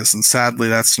guys, and sadly,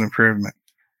 that's an improvement.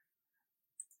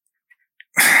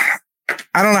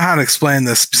 I don't know how to explain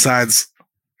this besides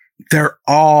they're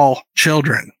all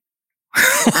children.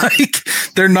 Like,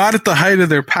 they're not at the height of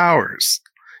their powers.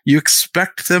 You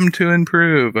expect them to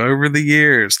improve over the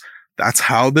years. That's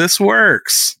how this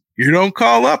works. You don't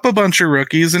call up a bunch of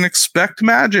rookies and expect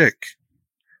magic.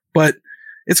 But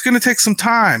it's going to take some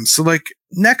time. So, like,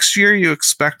 next year, you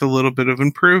expect a little bit of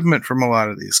improvement from a lot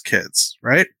of these kids,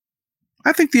 right?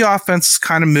 I think the offense is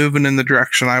kind of moving in the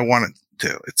direction I want it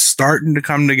to. It's starting to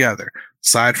come together,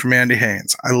 aside from Andy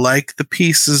Haynes. I like the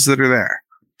pieces that are there.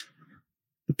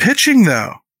 The pitching,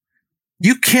 though,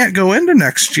 you can't go into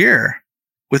next year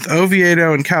with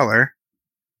Oviedo and Keller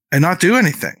and not do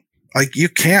anything. Like, you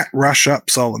can't rush up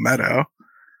Solometo.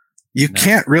 You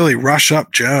can't really rush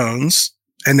up Jones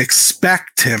and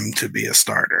expect him to be a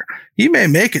starter. He may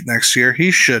make it next year.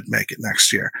 He should make it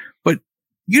next year. But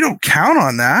you don't count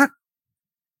on that.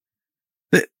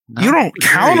 You don't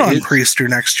count on Priester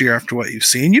next year after what you've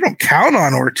seen. You don't count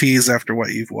on Ortiz after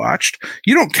what you've watched.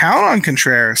 You don't count on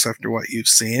Contreras after what you've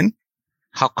seen.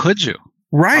 How could you?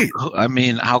 Right.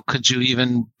 How could you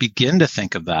even begin to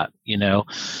think of that?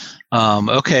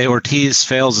 Okay, Ortiz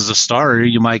fails as a starter.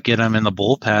 You might get him in the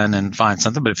bullpen and find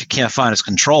something, but if you can't find his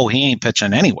control, he ain't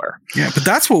pitching anywhere. Yeah, but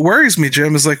that's what worries me,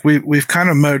 Jim, is like we've kind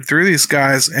of mowed through these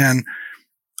guys, and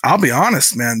I'll be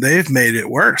honest, man, they've made it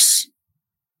worse.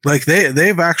 Like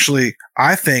they've actually,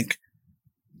 I think,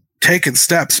 taken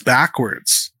steps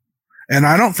backwards. And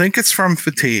I don't think it's from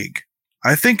fatigue.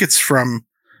 I think it's from,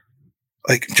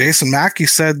 like Jason Mackey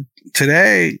said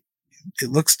today,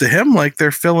 it looks to him like they're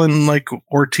filling like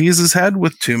Ortiz's head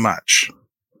with too much,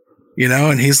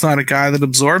 and he's not a guy that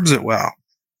absorbs it well.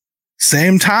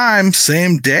 Same time,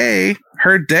 same day,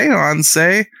 heard Dayon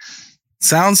say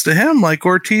sounds to him like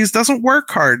Ortiz doesn't work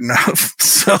hard enough.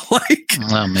 So like,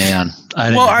 oh man.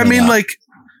 Like,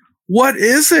 what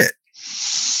is it?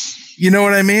 You know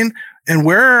what I mean? And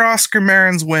where are Oscar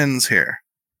Marin's wins here?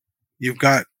 You've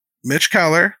got Mitch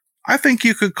Keller. I think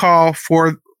you could call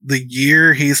for the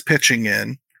year he's pitching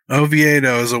in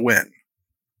Oviedo as a win.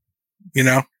 You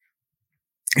know,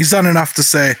 he's done enough to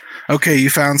say, okay, you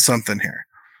found something here.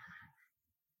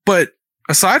 But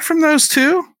aside from those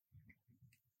two,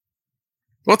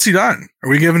 what's he done? Are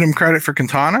we giving him credit for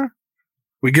Quintana?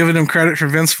 We giving him credit for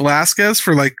Vince Velasquez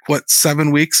for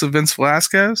 7 weeks of Vince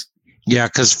Velasquez? Yeah,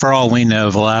 because for all we know,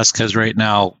 Velasquez right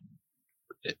now,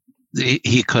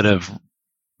 he could have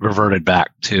reverted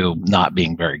back to not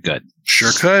being very good.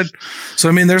 Sure could. So,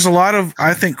 I mean, there's a lot of,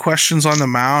 I think, questions on the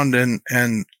mound,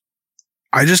 and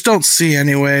I just don't see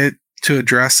any way to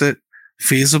address it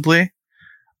feasibly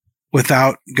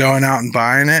without going out and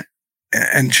buying it.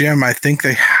 And Jim, I think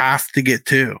they have to get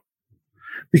two,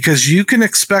 because you can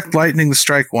expect lightning to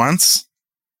strike once.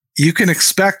 You can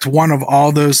expect one of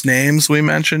all those names we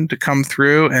mentioned to come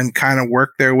through and kind of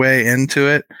work their way into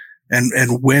it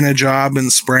and win a job in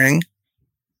spring.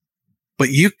 But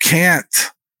you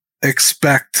can't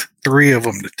expect three of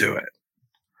them to do it.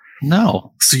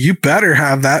 No. So you better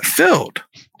have that filled.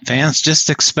 Fans just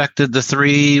expected the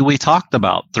three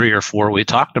or four we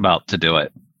talked about to do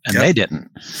it, and they didn't.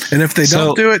 And if they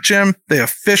don't do it, Jim, they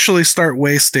officially start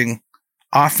wasting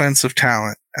offensive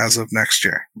talent as of next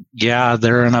year. Yeah,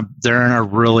 they're in a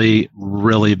really,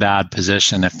 really bad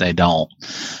position if they don't.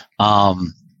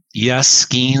 Yes,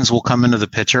 Skeens will come into the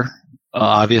picture,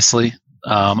 obviously.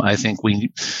 I think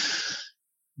we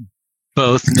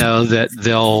both know that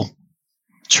they'll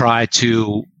try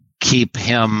to keep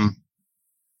him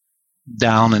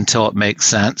down until it makes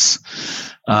sense,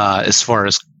 as far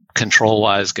as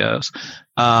control-wise goes.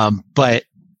 But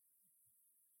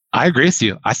I agree with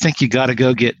you. I think you got to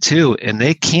go get two, and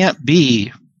they can't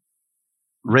be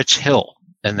Rich Hill,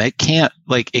 and they can't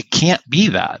it can't be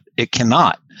that. It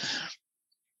cannot.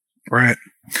 Right.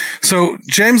 So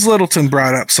James Littleton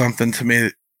brought up something to me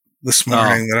this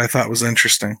morning that I thought was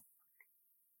interesting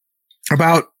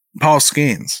about Paul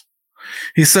Skeens.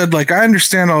 He said, I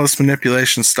understand all this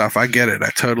manipulation stuff. I get it. I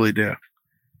totally do.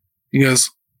 He goes,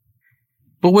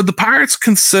 but would the Pirates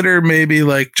consider maybe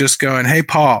just going, hey,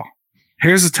 Paul,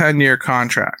 here's a 10-year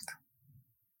contract,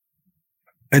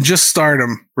 and just start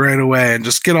him right away and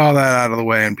just get all that out of the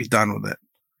way and be done with it?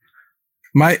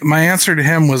 My answer to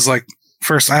him was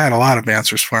first, I had a lot of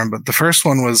answers for him, but the first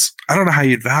one was, I don't know how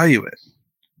you'd value it.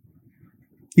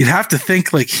 You'd have to think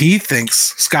he thinks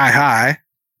sky high,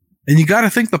 and you got to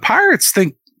think the Pirates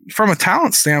think from a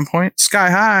talent standpoint sky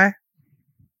high.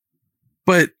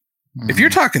 But if you're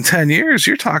talking 10 years,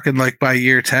 you're talking by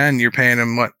year 10, you're paying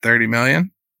him what, $30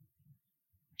 million?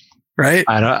 Right?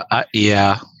 I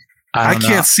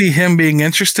can't see him being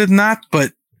interested in that,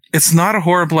 but it's not a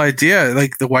horrible idea.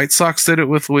 The White Sox did it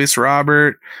with Luis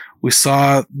Robert. We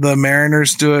saw the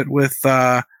Mariners do it with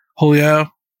Julio.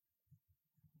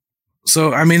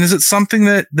 So, I mean, is it something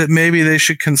that maybe they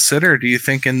should consider? Do you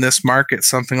think in this market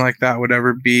something like that would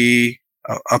ever be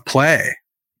a play?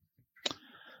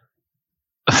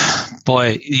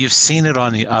 Boy, you've seen it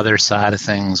on the other side of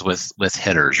things with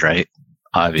hitters, right?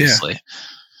 Obviously.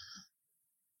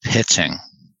 Yeah. Pitching.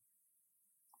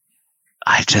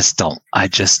 I just don't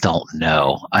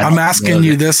know. I'm asking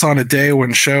you this on a day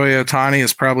when Shohei Ohtani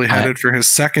is probably headed for his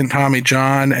second Tommy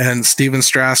John, and Steven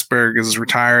Strasburg is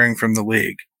retiring from the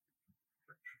league.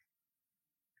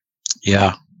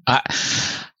 Yeah. I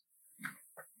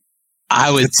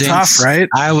would it's think tough, right?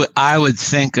 I would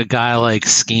think a guy like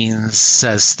Skeens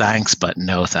says thanks, but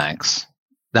no thanks.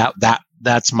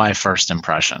 That's my first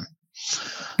impression.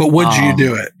 But would you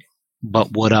do it?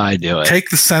 But would I do it? Take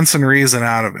the sense and reason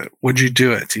out of it. Would you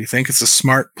do it? Do you think it's a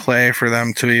smart play for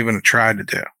them to even try to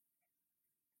do?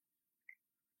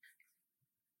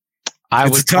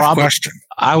 It's a tough question.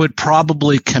 I would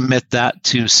probably commit that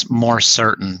to more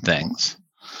certain things,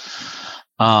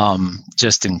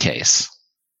 just in case.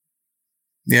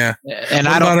 Yeah. And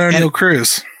what about O'Neal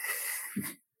Cruz?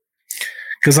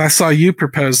 Because I saw you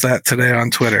propose that today on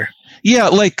Twitter.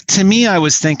 Yeah, to me, I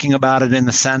was thinking about it in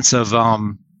the sense of,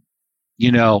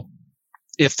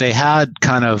 if they had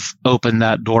kind of opened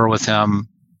that door with him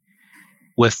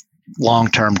with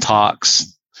long-term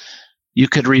talks, you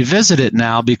could revisit it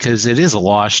now because it is a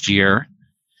lost year,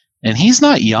 and he's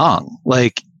not young.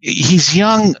 He's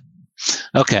young.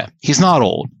 Okay, he's not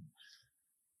old,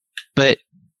 but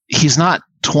he's not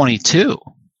 22.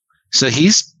 So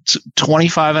he's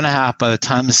 25 and a half by the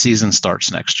time the season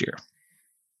starts next year.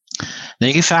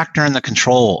 Then you factor in the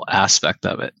control aspect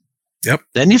of it. Yep.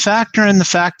 Then you factor in the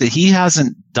fact that he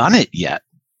hasn't done it yet.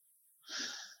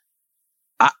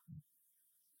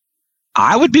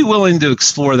 I would be willing to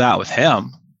explore that with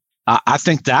him. I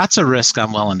think that's a risk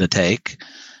I'm willing to take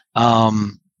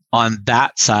on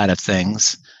that side of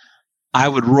things. I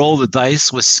would roll the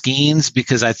dice with Skeens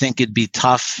because I think it'd be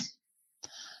tough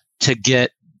to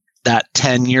get that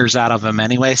 10 years out of him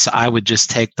anyway. So I would just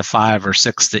take the 5 or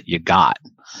 6 that you got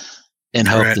and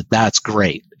hope that that's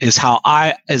great. Does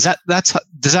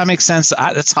that make sense?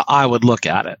 That's how I would look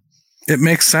at it. It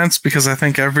makes sense because I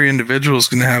think every individual is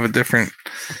going to have a different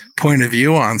point of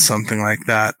view on something like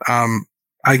that.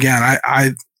 Again,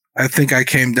 I think I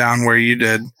came down where you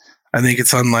did. I think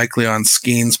it's unlikely on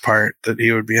Skeen's part that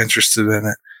he would be interested in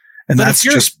it. And but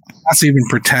that's even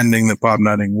pretending that Bob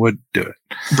Nutting would do it.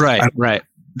 Right.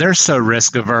 They're so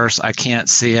risk averse. I can't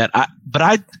see it.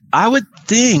 But I would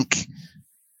think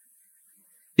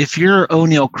if you're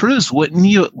O'Neal Cruz, wouldn't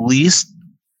you at least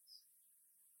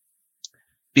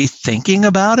be thinking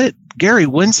about it? Gary,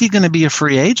 when's he going to be a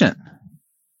free agent?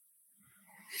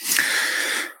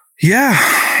 Yeah.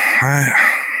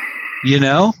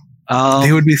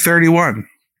 He would be 31.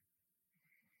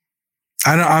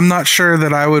 I'm not sure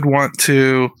that I would want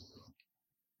to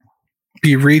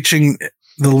be reaching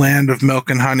the land of milk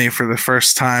and honey for the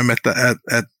first time at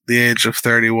the age of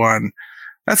 31.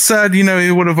 That said,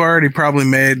 he would have already probably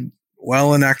made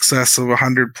well in excess of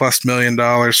 $100+ million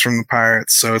from the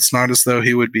Pirates, so it's not as though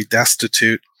he would be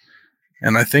destitute.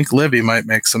 And I think Livy might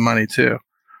make some money too.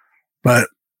 But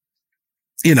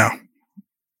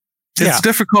it's a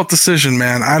difficult decision,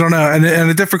 man. I don't know, and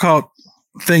a difficult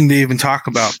thing to even talk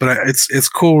about. But it's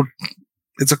cool.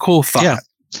 It's a cool thought. Yeah.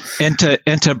 And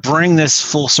to bring this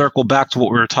full circle back to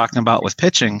what we were talking about with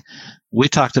pitching, we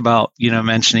talked about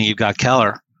mentioning you've got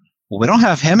Keller. Well, we don't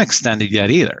have him extended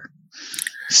yet either.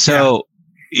 So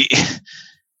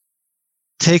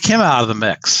take him out of the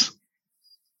mix.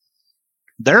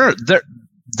 They're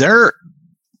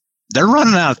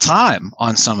running out of time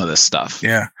on some of this stuff.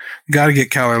 Yeah. Got to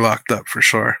get Keller locked up for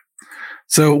sure.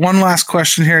 So one last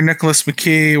question here. Nicholas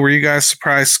McKee, were you guys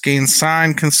surprised Skeen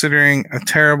signed considering a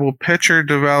terrible pitcher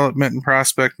development and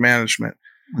prospect management?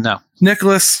 No.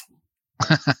 Nicholas?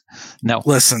 No.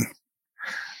 Listen,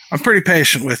 I'm pretty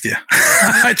patient with you.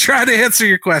 I try to answer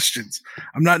your questions.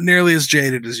 I'm not nearly as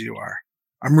jaded as you are.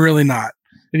 I'm really not.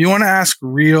 If you want to ask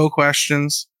real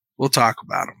questions, we'll talk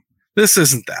about them. This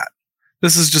isn't that.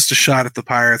 This is just a shot at the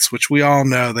Pirates, which we all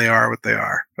know they are what they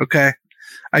are. Okay?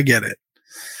 I get it.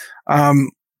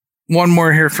 One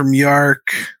more here from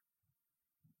Yark.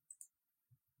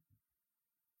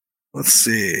 Let's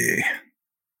see.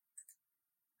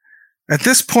 At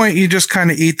this point, you just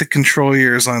kind of eat the control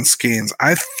years on Skeens.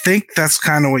 I think that's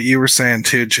kind of what you were saying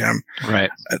too, Jim. Right.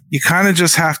 You kind of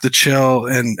just have to chill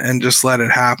and just let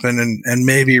it happen and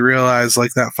maybe realize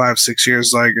like that 5-6 years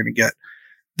is all you're going to get.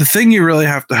 The thing you really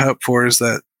have to hope for is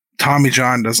that Tommy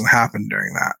John doesn't happen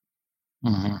during that.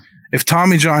 Mm-hmm. If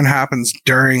Tommy John happens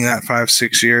during that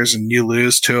 5-6 years and you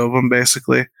lose 2 of them,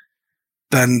 basically,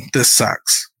 then this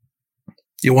sucks.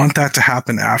 You want that to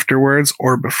happen afterwards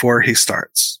or before he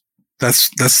starts. That's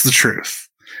the truth.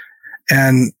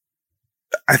 And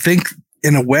I think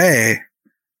in a way,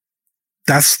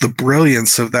 that's the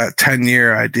brilliance of that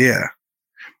 10-year idea,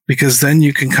 because then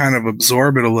you can kind of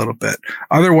absorb it a little bit.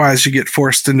 Otherwise, you get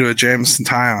forced into a Jameson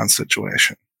Taillon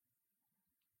situation.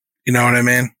 You know what I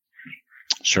mean?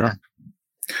 Sure.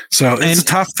 So it's a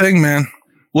tough thing, man.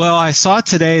 Well, I saw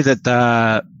today that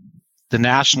the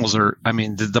Nationals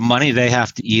the money they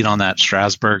have to eat on that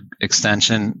Strasburg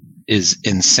extension is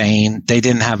insane. They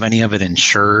didn't have any of it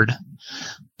insured.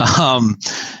 You're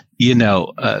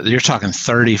talking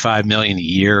 $35 million a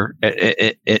year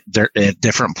at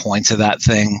different points of that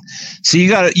thing. So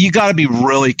you got to be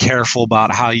really careful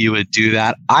about how you would do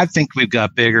that. I think we've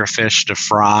got bigger fish to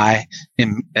fry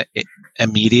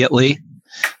immediately,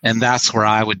 and that's where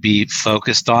I would be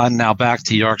focused on. Now back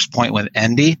to York's point with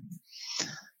Endy.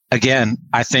 Again,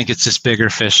 I think it's just bigger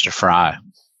fish to fry.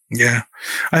 Yeah,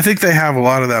 I think they have a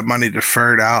lot of that money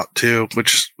deferred out too,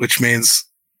 which means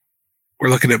we're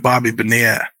looking at Bobby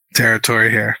Bonilla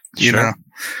territory here. You know,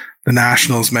 the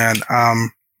Nationals, man.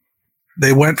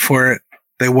 They went for it.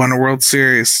 They won a World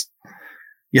Series.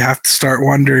 You have to start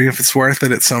wondering if it's worth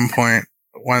it at some point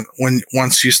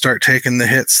once you start taking the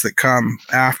hits that come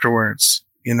afterwards.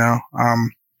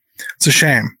 It's a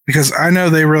shame because I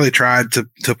know they really tried to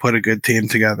put a good team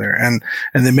together and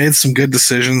they made some good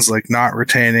decisions like not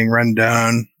retaining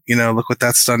Rendon. Look what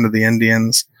that's done to the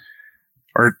Indians,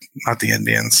 or not the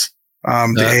Indians,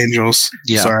 the Angels.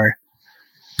 Yeah. Sorry.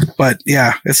 But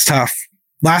yeah, it's tough.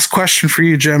 Last question for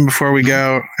you, Jim, before we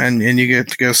go, and you get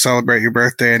to go celebrate your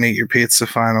birthday and eat your pizza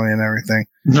finally and everything.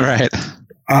 Right.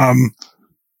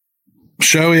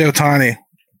 Shohei Ohtani.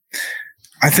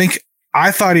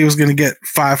 I thought he was going to get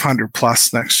 500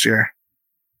 plus next year,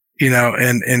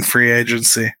 in free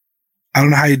agency. I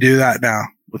don't know how you do that now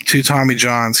with 2 Tommy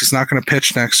Johns. He's not going to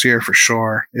pitch next year for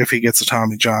sure if he gets a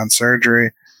Tommy John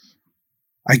surgery.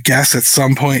 I guess at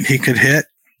some point he could hit.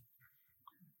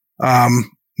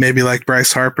 Maybe like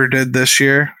Bryce Harper did this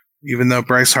year, even though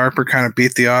Bryce Harper kind of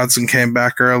beat the odds and came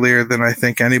back earlier than I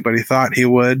think anybody thought he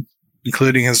would,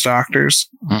 including his doctors.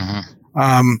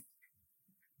 Mm-hmm.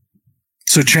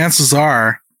 So chances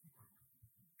are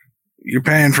you're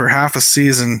paying for half a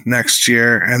season next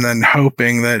year and then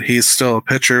hoping that he's still a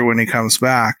pitcher when he comes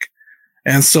back,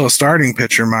 and still a starting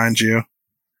pitcher, mind you,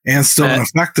 and still an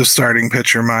effective starting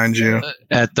pitcher, mind you.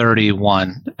 At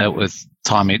 31 with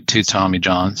 2 Tommy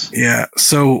Johns. Yeah.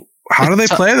 So how do they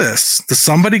play this? Does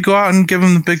somebody go out and give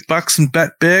him the big bucks and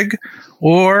bet big?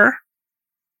 Or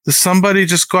does somebody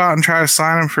just go out and try to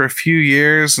sign him for a few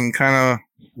years and kind of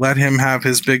let him have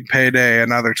his big payday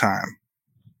another time?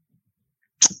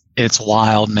 It's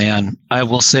wild, man. I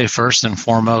will say first and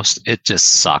foremost, it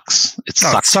just sucks. It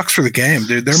sucks for the game,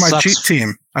 dude. They're my cheat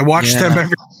team. I watch them every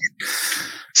week.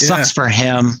 Sucks for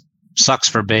him. Sucks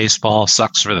for baseball.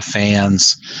 Sucks for the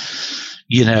fans.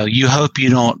 You hope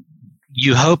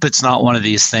it's not one of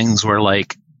these things where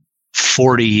like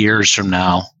 40 years from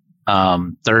now,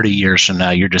 30 years from now,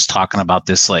 you're just talking about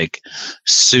this like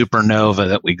supernova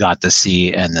that we got to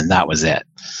see, and then that was it.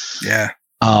 Yeah.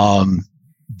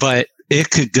 But it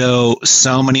could go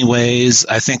so many ways.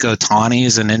 I think Ohtani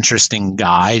is an interesting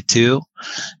guy too,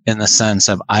 in the sense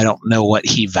of I don't know what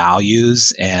he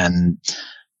values and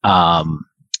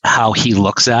how he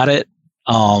looks at it.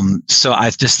 So I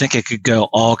just think it could go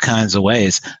all kinds of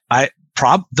ways.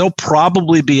 There'll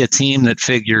probably be a team that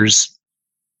figures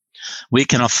we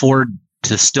can afford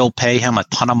to still pay him a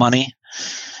ton of money,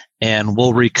 and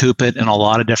we'll recoup it in a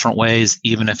lot of different ways,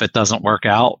 even if it doesn't work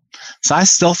out. So I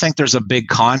still think there's a big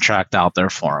contract out there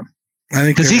for him. I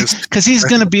think because he's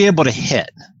going to be able to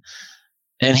hit,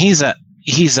 and he's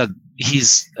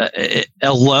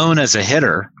alone as a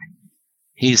hitter.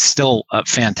 He's still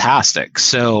fantastic.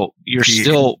 So he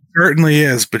certainly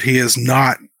is, but he is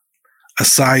not a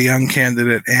Cy Young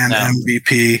candidate and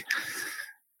MVP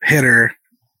hitter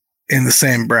in the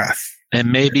same breath.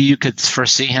 And maybe you could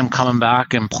foresee him coming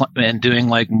back and doing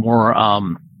like more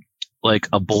like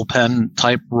a bullpen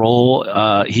type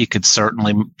role. He could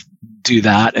certainly do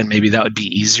that, and maybe that would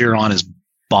be easier on his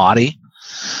body.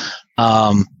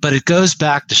 But it goes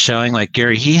back to showing, like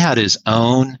Gary, he had his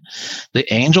own.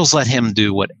 The Angels let him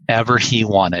do whatever he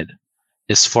wanted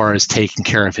as far as taking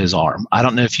care of his arm. I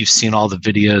don't know if you've seen all the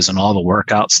videos and all the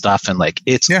workout stuff, and like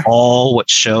it's all what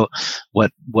Shohei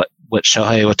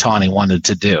Ohtani wanted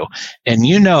to do. And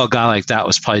a guy like that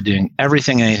was probably doing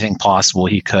anything possible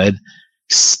he could,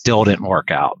 still didn't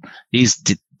work out. These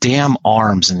damn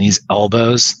arms and these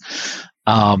elbows.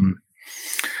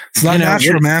 It's not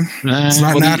natural, man. It's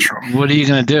not natural. What are you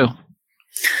going to do?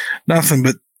 Nothing,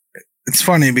 but it's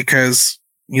funny because,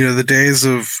 the days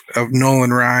of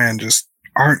Nolan Ryan just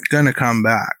aren't going to come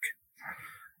back.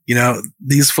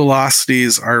 These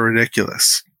velocities are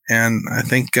ridiculous. And I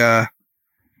think that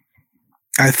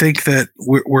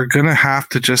we're going to have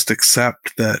to just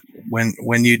accept that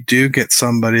when you do get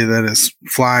somebody that is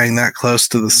flying that close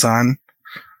to the sun,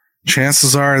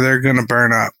 chances are they're going to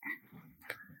burn up.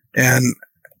 And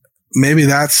maybe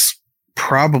that's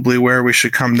probably where we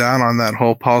should come down on that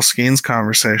whole Paul Skeens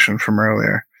conversation from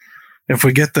earlier. If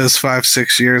we get those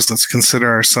 5-6 years, let's consider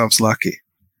ourselves lucky.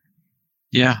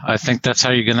 Yeah, I think that's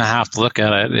how you're going to have to look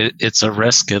at it. It's a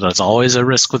risk. It is always a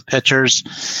risk with pitchers.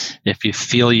 If you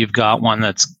feel you've got one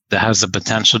that has the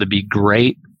potential to be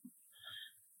great,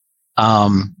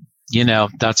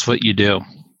 that's what you do.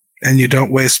 And you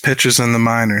don't waste pitches in the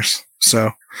minors.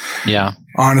 So, yeah,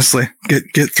 honestly,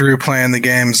 get through playing the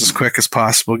games as quick as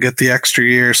possible. Get the extra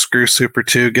year, screw Super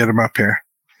 2, get him up here.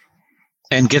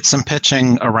 And get some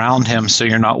pitching around him so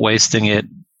you're not wasting it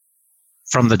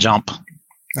from the jump.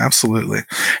 Absolutely.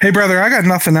 Hey, brother, I got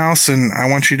nothing else, and I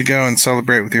want you to go and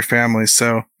celebrate with your family.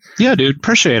 So, yeah, dude,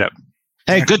 appreciate it.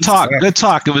 Hey, good talk. Good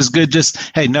talk. It was good.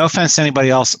 Hey, no offense to anybody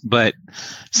else, but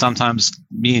sometimes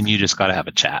me and you just got to have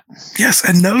a chat. Yes,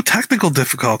 and no technical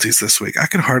difficulties this week. I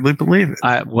can hardly believe it.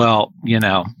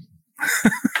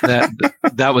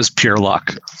 That was pure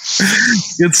luck.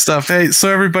 Good stuff. Hey, so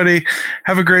everybody,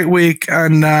 have a great week,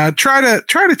 and try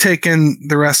to take in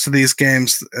the rest of these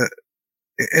games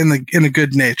in a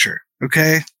good nature.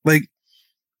 Okay, like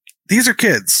these are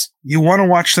kids. You want to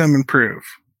watch them improve.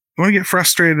 You want to get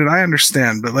frustrated, I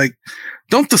understand, but like,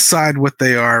 don't decide what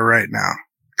they are right now,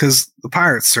 because the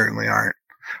Pirates certainly aren't.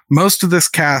 Most of this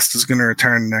cast is going to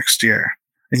return next year,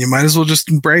 and you might as well just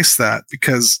embrace that,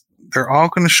 because they're all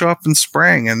going to show up in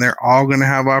spring, and they're all going to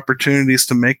have opportunities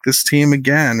to make this team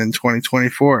again in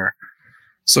 2024.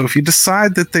 So if you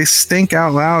decide that they stink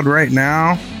out loud right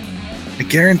now, I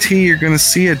guarantee you're going to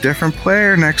see a different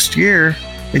player next year,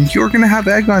 and you're going to have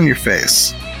egg on your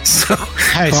face. So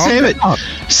hey,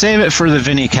 save it for the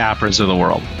Vinny Capras of the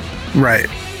world. Right.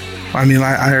 I mean,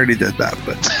 I already did that,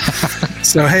 but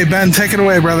so hey, Ben, take it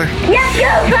away, brother. Let's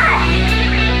go, Pat!